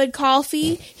damn good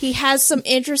coffee. He has some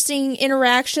interesting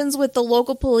interactions with the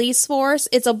local police force.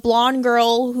 It's a blonde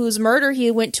girl whose murder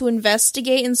he went to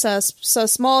investigate in a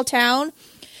small town.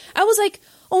 I was like,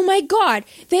 oh my god,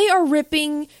 they are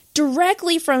ripping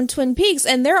directly from Twin Peaks,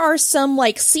 and there are some,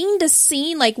 like, scene to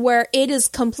scene, like, where it is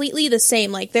completely the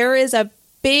same. Like, there is a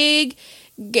big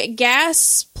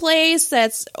gas place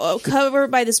that's covered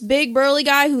by this big burly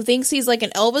guy who thinks he's, like,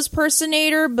 an Elvis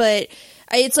personator, but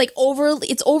it's, like,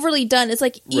 overly done. It's,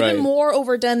 like, even Right. more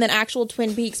overdone than actual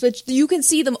Twin Peaks, but you can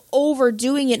see them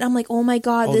overdoing it, and I'm like, oh my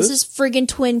god, Oh, this this- is friggin'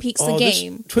 Twin Peaks the this-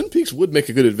 game. Twin Peaks would make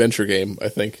a good adventure game, I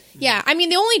think. Yeah, I mean,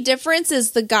 the only difference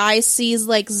is the guy sees,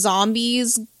 like,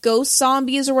 zombies, ghost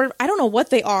zombies, or whatever. I don't know what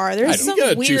they are. There's some You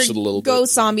gotta weird juice it a little bit.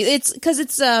 ghost zombies. It's because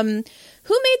it's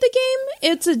who made the game?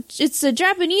 It's a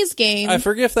Japanese game. I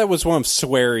forget if that was one of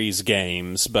Swery's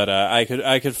games, but I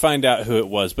could find out who it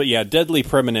was. But yeah, Deadly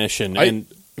Premonition, and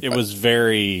it was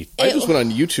very. I just went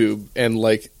on YouTube, and,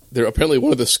 like, they're apparently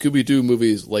one of the Scooby-Doo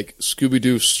movies, like,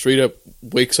 Scooby-Doo straight up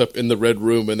wakes up in the Red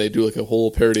Room, and they do, like, a whole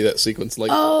parody of that sequence. Like,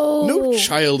 no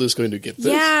child is going to get this.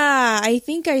 Yeah, I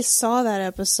think I saw that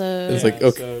episode. It's like,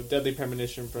 okay. So Deadly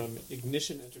Premonition from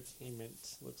Ignition Entertainment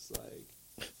looks like.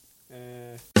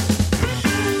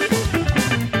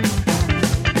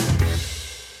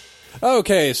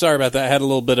 Okay, sorry about that. I had a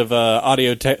little bit of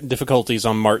audio difficulties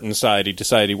on Martin's side. He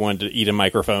decided he wanted to eat a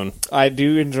microphone. I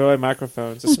do enjoy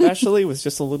microphones, especially with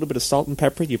just a little bit of salt and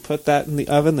pepper. You put that in the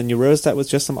oven, then you roast that with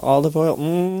just some olive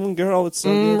oil. Girl, it's so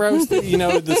good. Roasted, you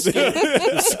know,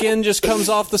 the skin just comes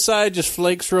off the side, just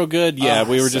flakes real good. Yeah,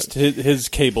 we were just his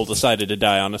cable decided to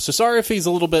die on us. So sorry if he's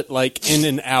a little bit like in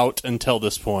and out until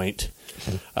this point.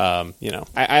 You know,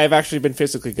 I have actually been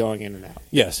physically going in and out.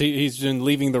 yes, he's been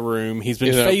leaving the room. He's been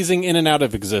In and out. phasing in and out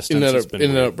of existence. It's been In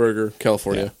and weird. Out Burger,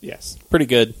 California. Yes. Pretty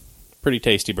good, pretty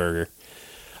tasty burger.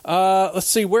 Let's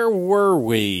see, where were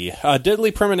we? Deadly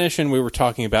Premonition we were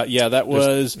talking about. Yeah, that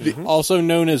was also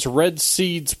known as Red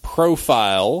Seed's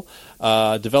Profile,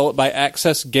 developed by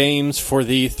Access Games for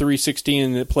the 360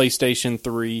 and the PlayStation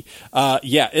 3.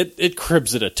 Yeah, it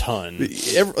cribs it a ton.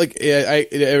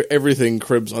 Everything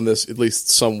cribs on this at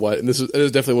least somewhat, and it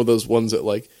is definitely one of those ones that,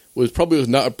 like, was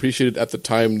not appreciated at the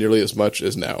time nearly as much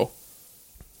as now.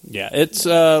 Yeah, it's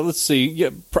let's see. Yeah,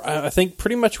 I think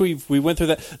pretty much we went through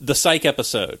that. The Psych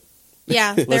episode.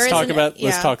 Yeah, Let's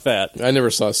talk that. I never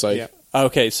saw Psych. Yeah.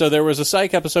 Okay, so there was a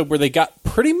Psych episode where they got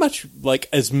pretty much like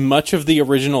as much of the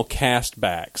original cast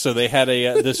back. So they had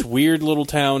this weird little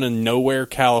town in Nowhere,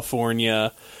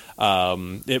 California.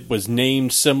 It was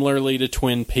named similarly to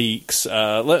Twin Peaks.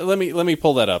 Let me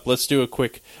pull that up. Let's do a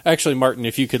quick. Actually, Martin,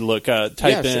 if you could look,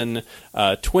 type in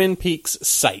Twin Peaks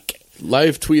Psych.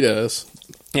 Live tweet at us.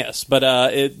 Yes, but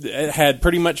it had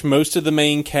pretty much most of the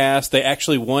main cast. They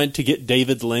actually wanted to get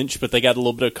David Lynch, but they got a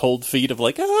little bit of cold feet of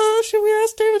like, oh, should we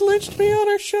ask David Lynch to be on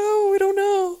our show? We don't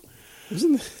know. He's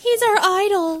our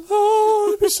idol. Oh,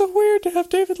 it'd be so weird to have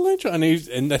David Lynch on.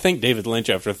 And I think David Lynch,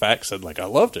 after the fact, said, like, I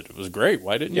loved it. It was great.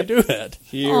 Why didn't you do that?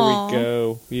 Here Aw. we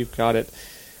go. We've got it.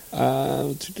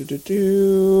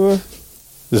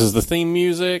 This is the theme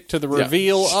music to the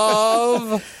reveal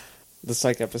of... The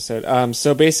Psych episode.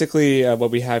 So basically,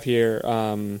 what we have here,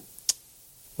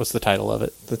 What's the title of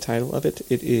it? the title of it,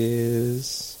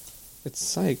 it's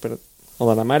Psych, but hold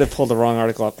on, I might have pulled the wrong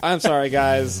article up. I'm sorry,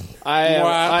 guys. I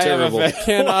am terrible.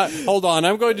 Cannot... Hold on.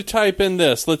 I'm going to type in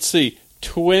this. Let's see.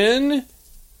 Twin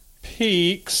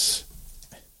Peaks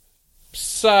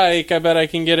Psych. I bet I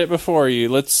can get it before you.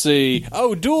 Let's see.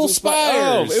 Oh, Dual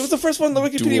Spires. Oh, it was the first one on the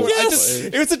Wikipedia. Dual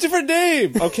It was a different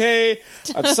name. Okay,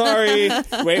 I'm sorry.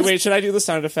 Wait. Should I do the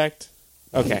sound effect?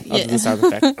 Okay, I'll do the sound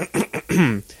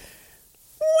effect.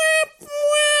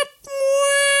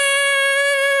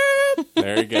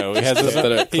 There you go. He has Cut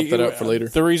that out for later.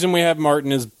 The reason we have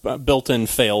Martin is built-in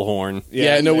fail horn.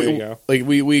 Yeah, no, there you go.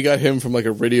 we got him from like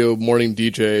a radio morning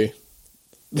DJ.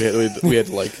 We had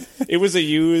to like. It was a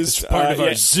used Part of our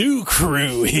yeah. zoo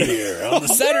crew here on the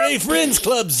Saturday Friends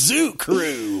Club Zoo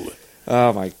Crew.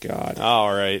 Oh my god.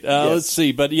 All right, let's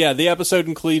see. But yeah, the episode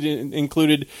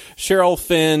included Cheryl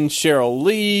Finn, Cheryl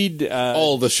Lead,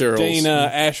 All the Cheryls. Dana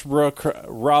Ashbrook,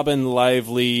 Robin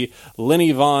Lively,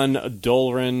 Lenny Von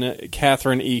Dolren,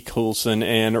 Catherine E. Coulson,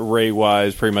 and Ray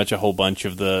Wise. Pretty much a whole bunch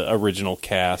of the original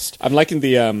cast. I'm liking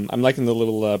the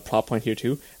little plot point here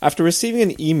too. After receiving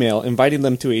an email inviting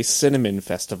them to a cinnamon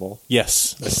festival.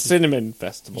 Yes, A cinnamon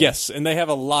festival. yes, and they have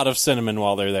a lot of cinnamon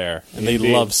while they're there, and Indeed.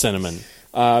 they love cinnamon.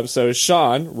 So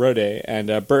Sean, Rode,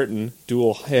 and Burton,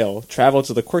 Dual Hill, travel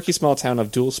to the quirky small town of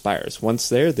Dual Spires. Once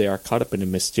there, they are caught up in a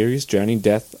mysterious drowning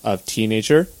death of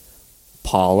teenager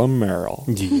Paula Merrill.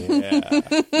 Yeah.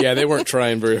 Yeah, they weren't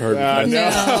trying very hard.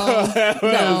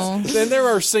 No. Then there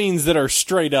are scenes that are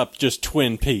straight up just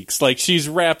Twin Peaks. Like she's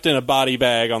wrapped in a body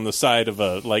bag on the side of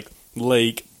a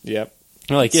lake. Yep.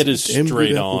 Like it is damn good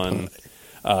straight apple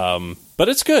on. But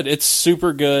it's good. It's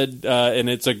super good, and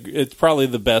it's probably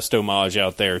the best homage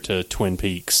out there to Twin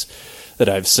Peaks that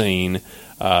I've seen.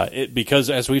 Because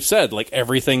as we've said, like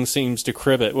everything seems to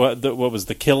crib it. What was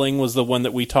The Killing was the one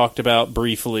that we talked about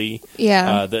briefly.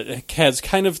 Yeah. That has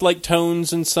kind of like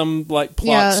tones and some like plot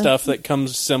Yeah. stuff that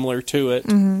comes similar to it.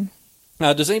 Mm-hmm.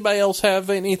 Does anybody else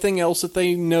have anything else that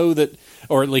they know that,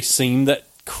 or at least seen that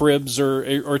cribs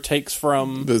or takes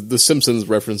from The Simpsons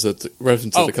referenced it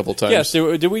a couple times. Yes,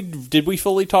 did we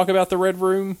fully talk about the Red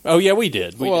Room? Oh yeah, we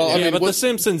did. Well, did. I mean, but the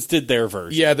Simpsons did their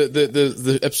version. Yeah,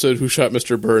 the episode Who Shot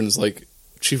Mr. Burns, like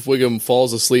Chief Wiggum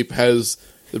falls asleep, has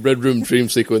the Red Room dream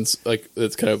sequence, like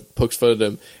that's kind of pokes fun at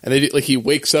him, and he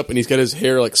wakes up and he's got his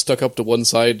hair like stuck up to one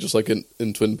side, just like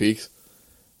in Twin Peaks.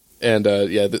 And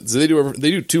they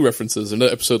do two references.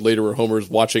 Another episode later where Homer's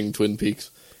watching Twin Peaks.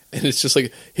 And it's just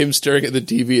like him staring at the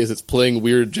TV as it's playing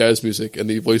weird jazz music, and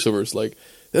the voiceover is like,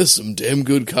 "There's some damn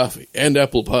good coffee and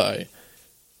apple pie."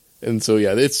 And so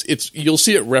yeah, it's you'll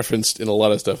see it referenced in a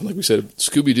lot of stuff. And like we said,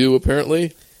 Scooby Doo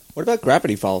apparently. What about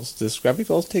Gravity Falls? Does Gravity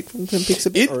Falls take from Twin Peaks a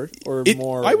bit, or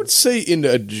more? I would say in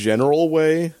a general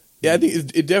way. Yeah, I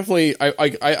think it definitely.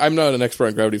 I'm not an expert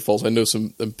on Gravity Falls. I know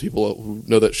some people who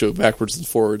know that show backwards and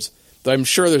forwards. But I'm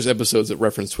sure there's episodes that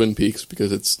reference Twin Peaks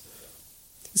because it's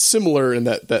similar in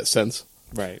that sense.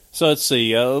 Right. So let's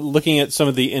see. Looking at some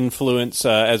of the influence,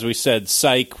 as we said,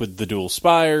 Psych with the Dual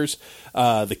Spires,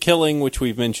 The Killing, which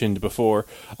we've mentioned before.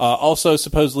 Also,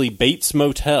 supposedly Bates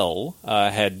Motel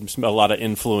had a lot of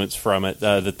influence from it.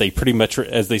 That they pretty much,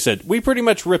 as they said, we pretty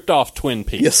much ripped off Twin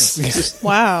Peaks. Yes.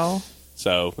 Wow.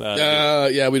 So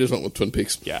Yeah, we just went with Twin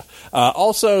Peaks. yeah.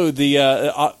 Also,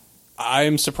 I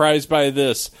am surprised by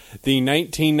this. The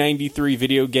 1993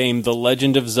 video game The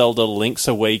Legend of Zelda: Link's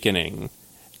Awakening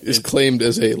Is claimed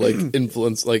as a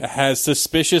influence, has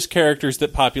suspicious characters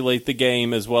that populate the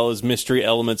game, as well as mystery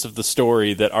elements of the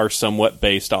story that are somewhat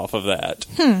based off of that.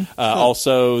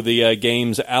 Also, the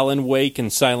games Alan Wake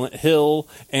and Silent Hill,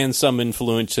 and some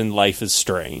influence in Life is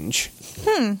Strange.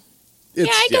 Yeah,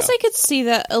 I guess I could see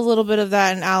that a little bit of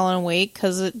that in Alan Wake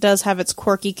because it does have its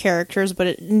quirky characters,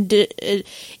 but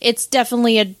it's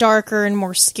definitely a darker and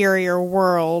more scarier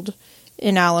world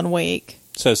in Alan Wake.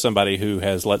 Says somebody who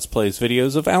has Let's Plays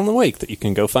videos of Alan Wake that you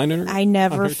can go find in her. I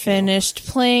never finished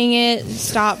playing it.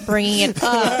 Stop bringing it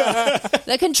up.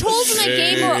 The controls in that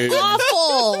game are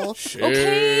awful.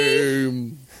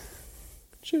 Okay,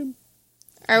 Shame.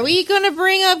 are we going to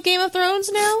bring up Game of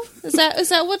Thrones now? Is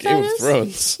that what Game that of is?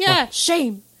 Thrones. Yeah,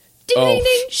 shame. Ding Oh. ding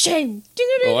ding, shame. Ding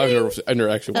ding ding. Oh, I've never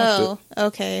actually watched Oh,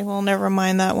 okay. Well, never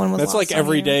mind. That one was. That's lost like on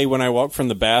every you. day when I walk from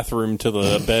the bathroom to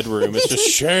the bedroom. It's just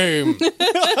shame.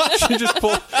 she just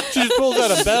pulls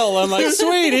out a bell. I'm like,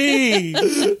 sweetie,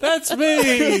 that's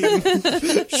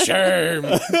me. Shame.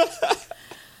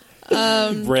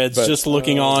 Red's But- just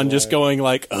looking on, just going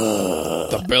like,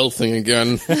 the bell thing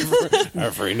again.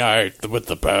 every night with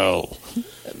the bell.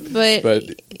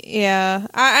 But yeah,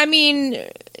 I mean,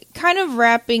 kind of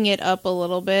wrapping it up a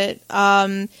little bit.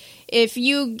 If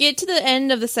you get to the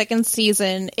end of the second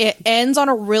season, it ends on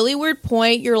a really weird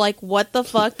point. You're like, what the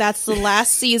fuck? That's the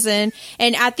last season.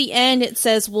 And at the end, it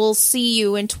says, we'll see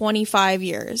you in 25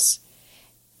 years.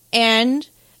 And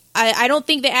I don't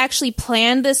think they actually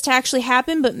planned this to actually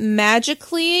happen, but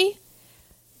magically,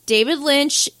 David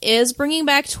Lynch is bringing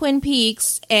back Twin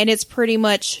Peaks, and it's pretty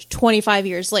much 25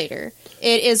 years later.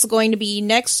 It is going to be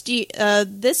next year,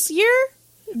 this year?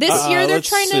 This year they're let's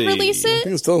trying to see. release I it?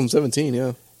 think it's still in 17,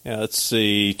 yeah. Yeah, let's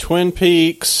see. Twin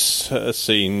Peaks. Let's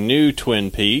see. New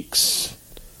Twin Peaks.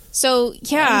 So,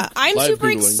 yeah, I'm live super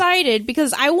Googling. excited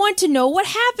because I want to know what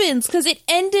happens because it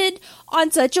ended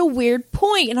on such a weird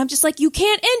point, and I'm just like, you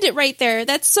can't end it right there.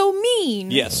 That's so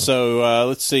mean. Yes, so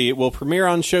let's see. It will premiere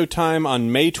on Showtime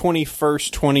on May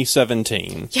 21st,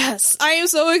 2017. Yes, I am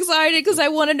so excited because I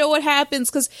want to know what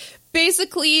happens because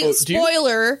basically, Oh,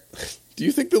 spoiler... Do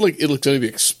you think that like it'll going to be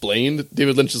explained?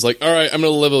 David Lynch is like, all right, I'm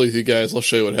going to level with you guys. I'll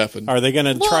show you what happened. Are they going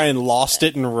to try and lost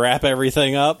it and wrap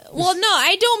everything up? Well, no,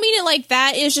 I don't mean it like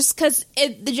that. It's just because,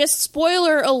 just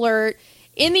spoiler alert,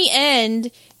 in the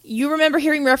end, you remember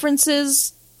hearing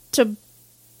references to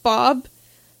Bob?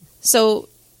 So,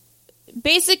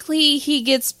 basically, he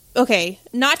gets... Okay,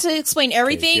 not to explain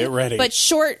everything, get ready. but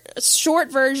short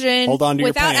version, Hold on to your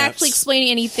without pants. actually explaining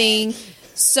anything.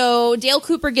 So, Dale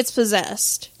Cooper gets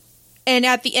possessed. And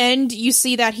at the end, you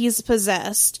see that he's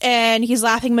possessed, and he's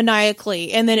laughing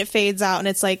maniacally, and then it fades out, and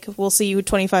it's like, we'll see you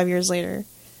 25 years later.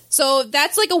 So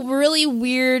that's like a really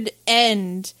weird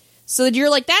end. So you're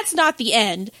like, that's not the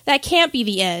end. That can't be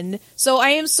the end. So I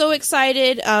am so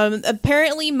excited.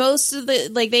 Apparently, most of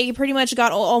they pretty much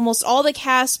got almost all the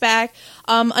cast back.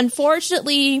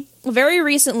 Unfortunately, very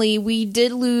recently, we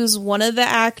did lose one of the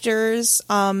actors,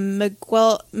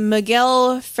 Miguel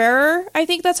Ferrer, I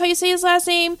think that's how you say his last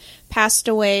name, passed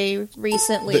away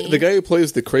recently. The guy who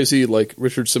plays the crazy like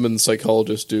Richard Simmons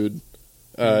psychologist dude,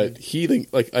 I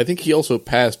think he also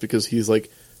passed because he's like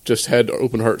just had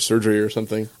open heart surgery or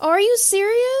something. Oh, are you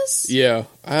serious? Yeah,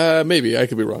 maybe I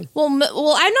could be wrong. Well,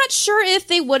 I'm not sure if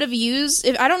they would have used.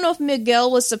 I don't know if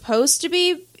Miguel was supposed to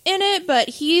be in it, but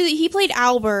he played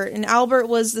Albert, and Albert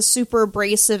was the super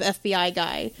abrasive FBI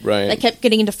guy, Right. that kept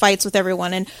getting into fights with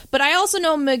everyone. But I also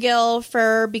know Miguel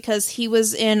Ferrer because he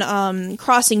was in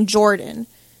Crossing Jordan.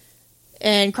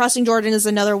 And Crossing Jordan is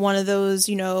another one of those,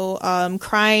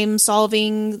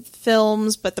 crime-solving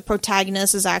films, but the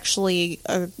protagonist is actually,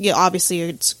 obviously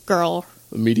it's a girl.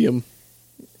 A medium.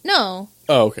 No.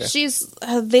 Oh, okay.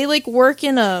 They, work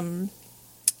in, I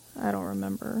don't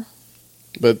remember.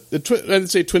 But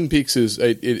I'd say Twin Peaks is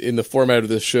in the format of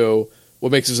this show.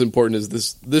 What makes this important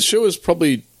is this show is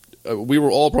probably we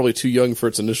were all probably too young for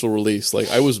its initial release.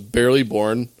 Like I was barely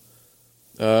born.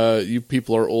 You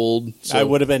people are old. So, I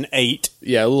would have been 8.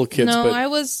 Yeah, little kids. No, but I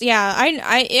was. Yeah,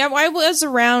 I was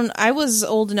around. I was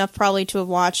old enough probably to have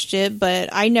watched it, but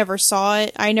I never saw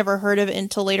it. I never heard of it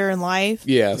until later in life.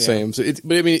 yeah, same. So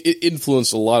but I mean, it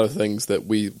influenced a lot of things that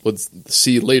we would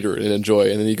see later and enjoy.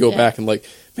 And then you go back and like,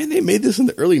 man, they made this in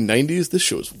the early '90s. This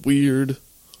show is weird.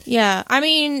 Yeah, I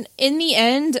mean, in the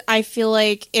end, I feel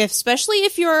like, especially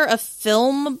if you're a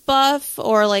film buff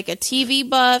or like a TV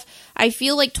buff, I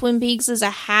feel like Twin Peaks is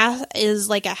a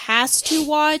has to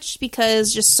watch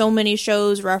because just so many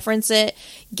shows reference it,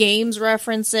 games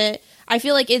reference it. I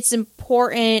feel like it's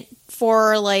important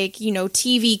for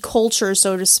TV culture,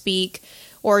 so to speak,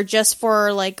 or just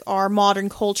for our modern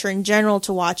culture in general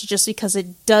to watch, just because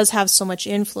it does have so much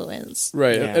influence.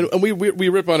 Right, Yeah. and we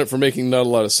rip on it for making not a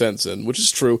lot of sense, which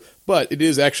is true, but it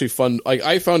is actually fun. Like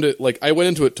I found it, I went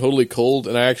into it totally cold,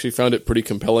 and I actually found it pretty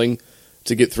compelling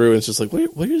to get through. And it's just like,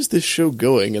 where is this show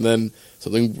going? And then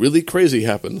something really crazy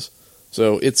happens.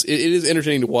 So it is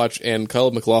entertaining to watch, and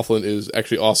Kyle MacLachlan is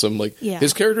actually awesome.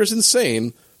 His character is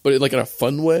insane, but in a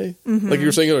fun way. Mm-hmm. Like you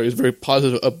were saying earlier, he's very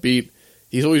positive, upbeat.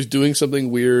 He's always doing something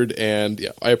weird, and yeah,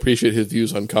 I appreciate his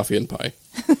views on coffee and pie.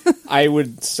 I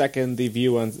would second the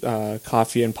view on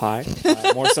coffee and pie.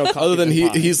 More so coffee Other than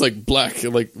pie. he's black.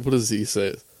 What does he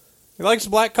say? He likes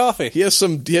black coffee. He had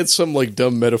some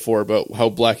dumb metaphor about how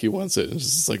black he wants it. It's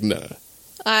just like, nah.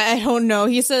 I don't know.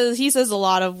 He says a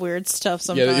lot of weird stuff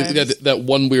sometimes. Yeah, that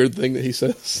one weird thing that he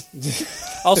says.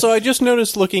 Also, I just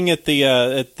noticed looking at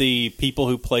the people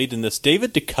who played in this,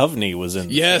 David Duchovny was in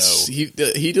the Yes, show.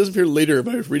 he does appear later,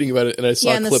 but I was reading about it and I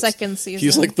saw Yeah, in the clips. second season.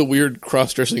 He's like the weird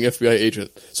cross-dressing FBI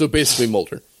agent. So basically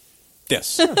Mulder.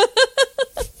 Yes.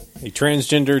 A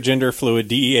transgender, gender-fluid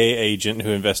DEA agent who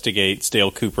investigates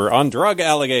Dale Cooper on drug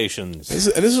allegations. This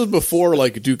is before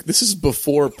this is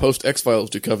before post X-Files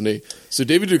Duchovny. So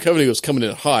David Duchovny was coming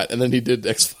in hot, and then he did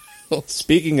X-Files.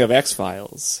 Speaking of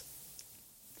X-Files.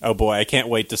 Oh boy, I can't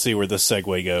wait to see where this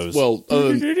segue goes. Well,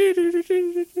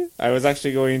 I was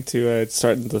actually going to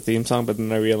start the theme song, but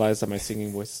then I realized that my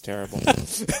singing voice is terrible.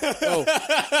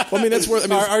 I mean that's where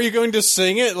are you going to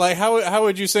sing it? How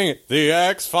would you sing it? The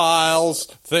X-Files,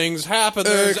 things happen,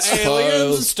 there's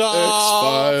alien stuff.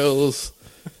 X-Files.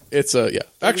 It's yeah.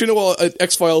 Actually, no. Well,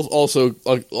 X-Files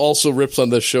also rips on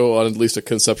this show on at least a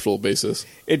conceptual basis.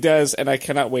 It does, and I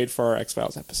cannot wait for our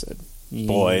X-Files episode.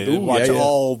 Boy, Ooh, watch yeah.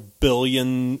 all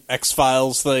billion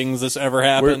X-Files things that's ever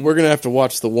happened. We're gonna have to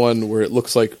watch the one where it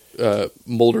looks like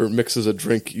Mulder mixes a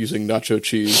drink using nacho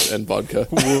cheese and vodka.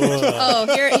 Oh,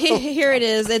 here it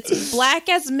is. It's Black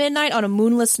as Midnight on a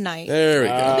Moonless Night. There we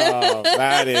go. Oh,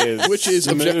 that is Which is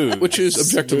Smooth.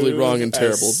 objectively Smooth wrong and as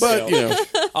terrible, but you know,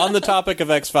 On the topic of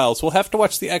X-Files, we'll have to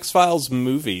watch the X-Files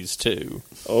movies, too.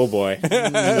 Oh boy.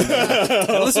 And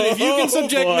listen, if you can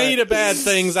subject boy. me to bad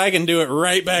things, I can do it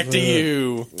right back to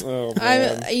you. Oh,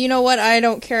 man. You know what? I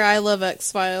don't care. I love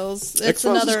X-Files. It's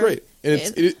X-Files another is great, and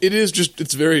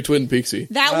it's very Twin Peaksy.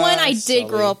 that one I did Sully.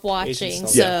 grow up Agent watching.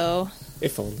 Sully. So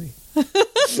If only.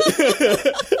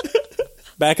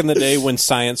 Back in the day when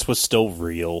science was still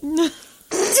real.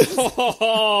 Let's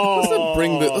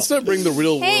not bring the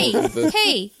real hey, world into this.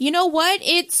 hey, you know what?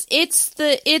 It's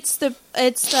the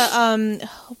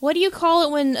what do you call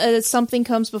it when something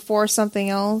comes before something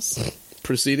else?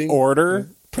 Proceeding Order,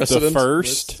 Precedent? the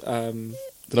first.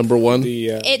 number one.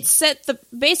 It set the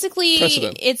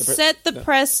Precedent. set the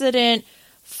precedent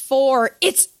for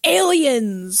it's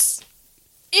aliens.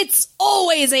 It's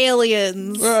always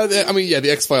aliens. I mean, yeah,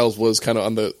 the X-Files was kind of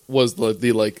on the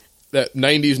like that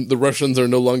 90s. The Russians are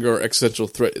no longer our existential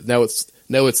threat. Now it's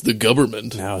the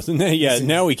government.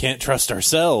 Now we can't trust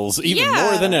ourselves even Yeah,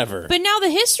 more than ever. But now the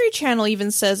History Channel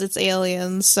even says it's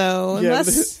aliens. So Yeah,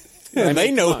 unless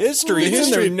they know history. It's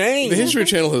in their name. The History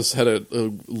Channel has had a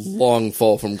long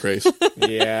fall from grace.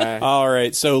 Yeah. All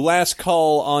right, so last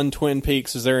call on Twin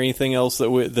Peaks. Is there anything else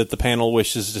that the panel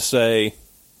wishes to say?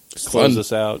 Close fun.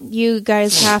 us out. you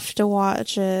guys have to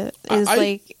watch it. It's I-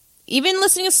 like even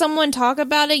listening to someone talk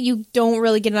about it, you don't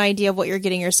really get an idea of what you're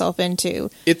getting yourself into.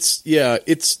 It's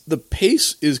the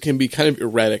pace can be kind of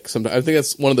erratic sometimes. I think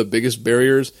that's one of the biggest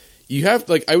barriers. You have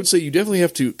I would say you definitely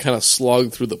have to kind of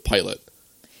slog through the pilot.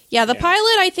 Yeah, the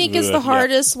pilot I think is Ugh, the yeah.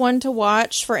 hardest one to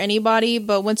watch for anybody,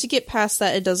 but once you get past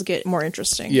that, it does get more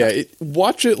interesting. Yeah,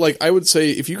 watch it. I would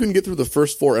say if you can get through the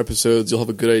first 4 episodes, you'll have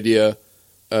a good idea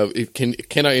of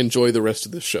can I enjoy the rest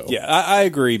of the show. Yeah, I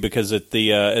agree because at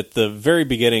the very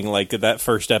beginning, like that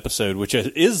first episode, which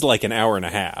is like an hour and a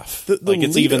half, The it's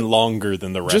lead even up- longer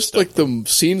than the rest. Just of the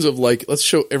scenes of let's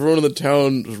show everyone in the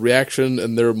town's reaction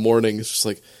and their mourning. It's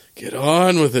just get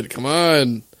on with it. Come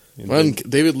on.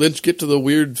 David Lynch, get to the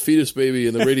weird fetus baby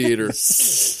in the radiator.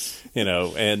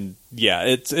 and yeah,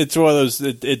 it's one of those.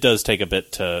 It does take a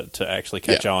bit to actually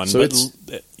catch Yeah, on. so But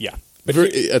it's- yeah,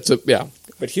 Yeah.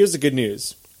 But here's the good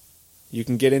news. You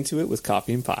can get into it with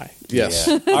coffee and pie. Yes.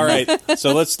 Yeah. All right,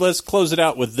 so let's close it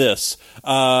out with this.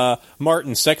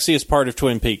 Martin, sexiest part of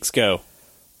Twin Peaks, go.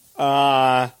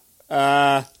 Laura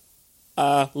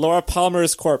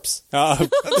Palmer's corpse.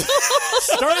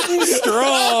 Starting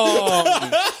strong.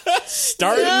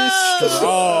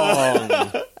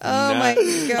 Oh my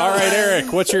god! All right,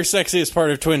 Eric, what's your sexiest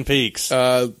part of Twin Peaks?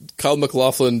 Kyle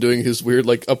MacLachlan doing his weird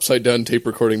upside down tape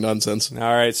recording nonsense. All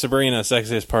right, Sabrina,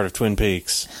 sexiest part of Twin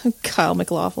Peaks. Kyle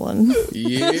MacLachlan.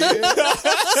 Yeah.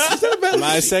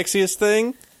 My sexiest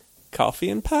thing? Coffee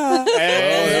and pie. Oh,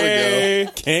 there we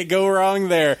go. Can't go wrong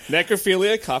there.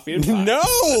 Necrophilia, coffee and pie. No!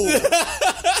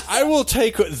 I will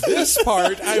take this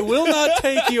part. I will not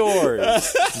take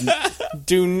yours.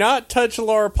 Do not touch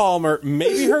Laura Palmer.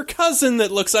 Maybe her cousin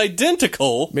that looks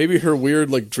identical. Maybe her weird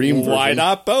dream version. Why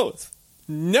not both?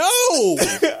 No!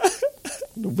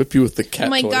 Whip you with the cat Oh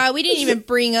my toy. god, we didn't even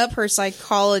bring up her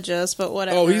psychologist, but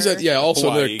whatever. Oh, he's also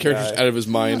Hawaii the character's guy. out of his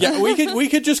mind. Yeah, we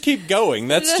could just keep going.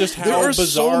 That's just how There are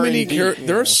bizarre so many and deep.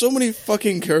 there are so many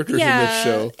fucking characters in this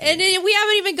show. And we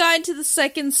haven't even gotten to the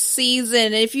second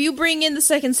season. If you bring in the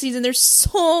second season, there's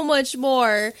so much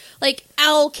more. Like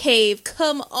Owl Cave,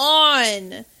 come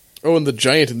on. Oh, and the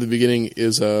giant in the beginning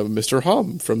is Mr.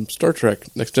 Hom from Star Trek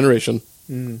Next Generation.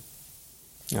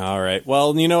 All right.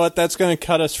 Well, you know what? That's going to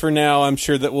cut us for now. I'm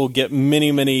sure that we'll get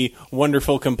many, many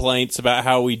wonderful complaints about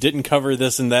how we didn't cover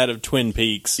this and that of Twin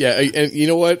Peaks. Yeah, and you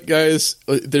know what, guys?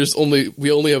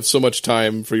 We only have so much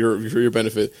time for your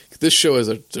benefit. This show has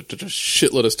a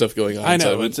shitload of stuff going on. I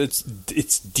know inside of it.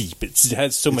 it's deep. It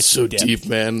has so much. It's so depth. deep,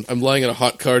 man. I'm lying in a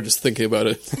hot car just thinking about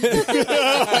it.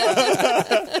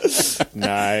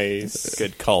 Nice.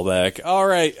 Good callback. All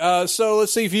right. So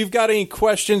let's see if you've got any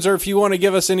questions or if you want to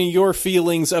give us any of your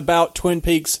feelings about Twin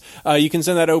Peaks. You can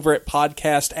send that over at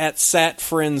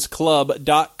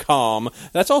podcast@satfriendsclub.com.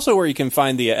 That's also where you can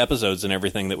find the episodes and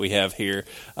everything that we have here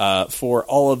for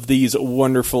all of these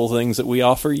wonderful things that we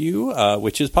offer you,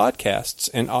 which is podcasts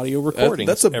and audio recordings.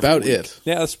 That's about every week. it.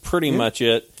 Yeah, that's pretty much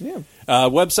it. Yeah.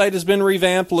 Website has been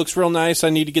revamped. Looks real nice. I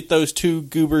need to get those two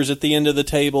goobers at the end of the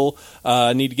table.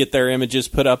 I need to get their images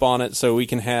put up on it so we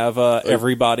can have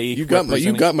everybody. You got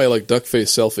my like duck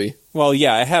face selfie. Well,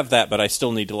 yeah, I have that, but I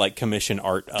still need to like commission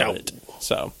art of it.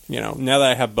 So, now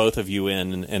that I have both of you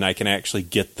in and I can actually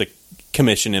get the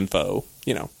commission info,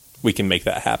 we can make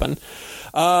that happen.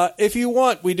 If you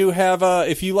want, we do have,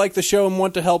 if you like the show and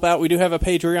want to help out, we do have a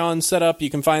Patreon set up. You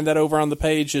can find that over on the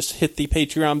page. Just hit the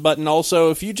Patreon button.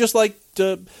 Also, if you just like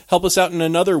to help us out in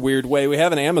another weird way, we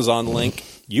have an Amazon link.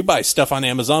 You buy stuff on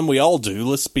Amazon. We all do,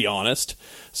 let's be honest.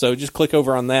 So just click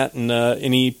over on that, and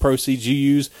any proceeds you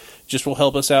use just will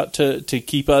help us out to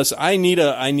keep us. I need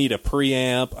a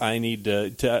preamp.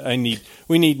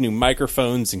 We need new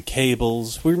microphones and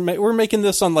cables. We're making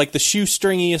this on like the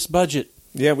shoestringiest budget.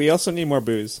 Yeah, we also need more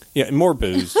booze. Yeah, more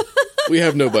booze. We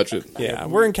have no budget. Yeah,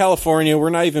 we're in California. We're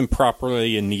not even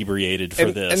properly inebriated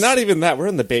for this. And not even that. We're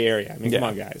in the Bay Area. I mean, come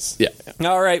on, guys. Yeah.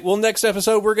 All right. Well, next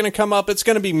episode we're going to come up. It's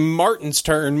going to be Martin's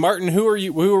turn. Martin, who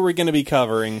are we going to be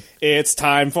covering? It's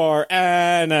time for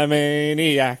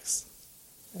Animaniacs.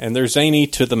 And they're zany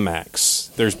to the max.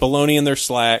 There's baloney in their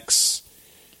slacks.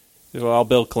 Well,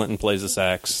 Bill Clinton plays the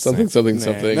sax. Something.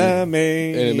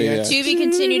 Animaniacs. To be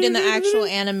continued in the actual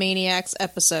Animaniacs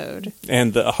episode.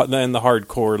 And the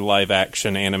hardcore live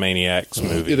action Animaniacs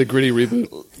movie. Yeah, the gritty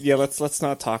reboot. Yeah, let's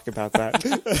not talk about that.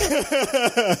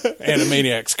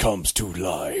 Animaniacs comes to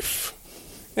life.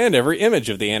 And every image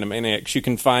of the Animaniacs you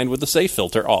can find with the safe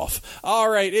filter off. All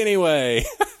right, anyway.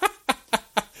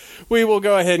 We will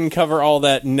go ahead and cover all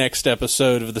that next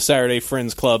episode of the Saturday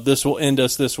Friends Club. This will end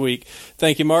us this week.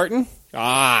 Thank you, Martin.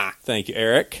 Thank you,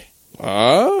 Eric.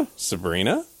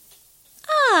 Sabrina.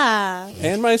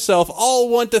 And myself all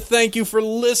want to thank you for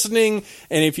listening.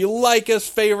 And if you like us,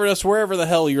 favorite us, wherever the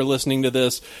hell you're listening to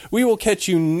this, we will catch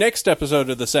you next episode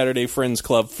of the Saturday Friends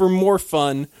Club for more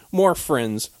fun, more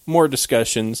friends, more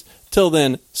discussions. Till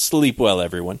then, sleep well,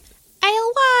 everyone.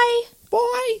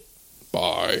 Bye.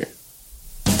 Bye.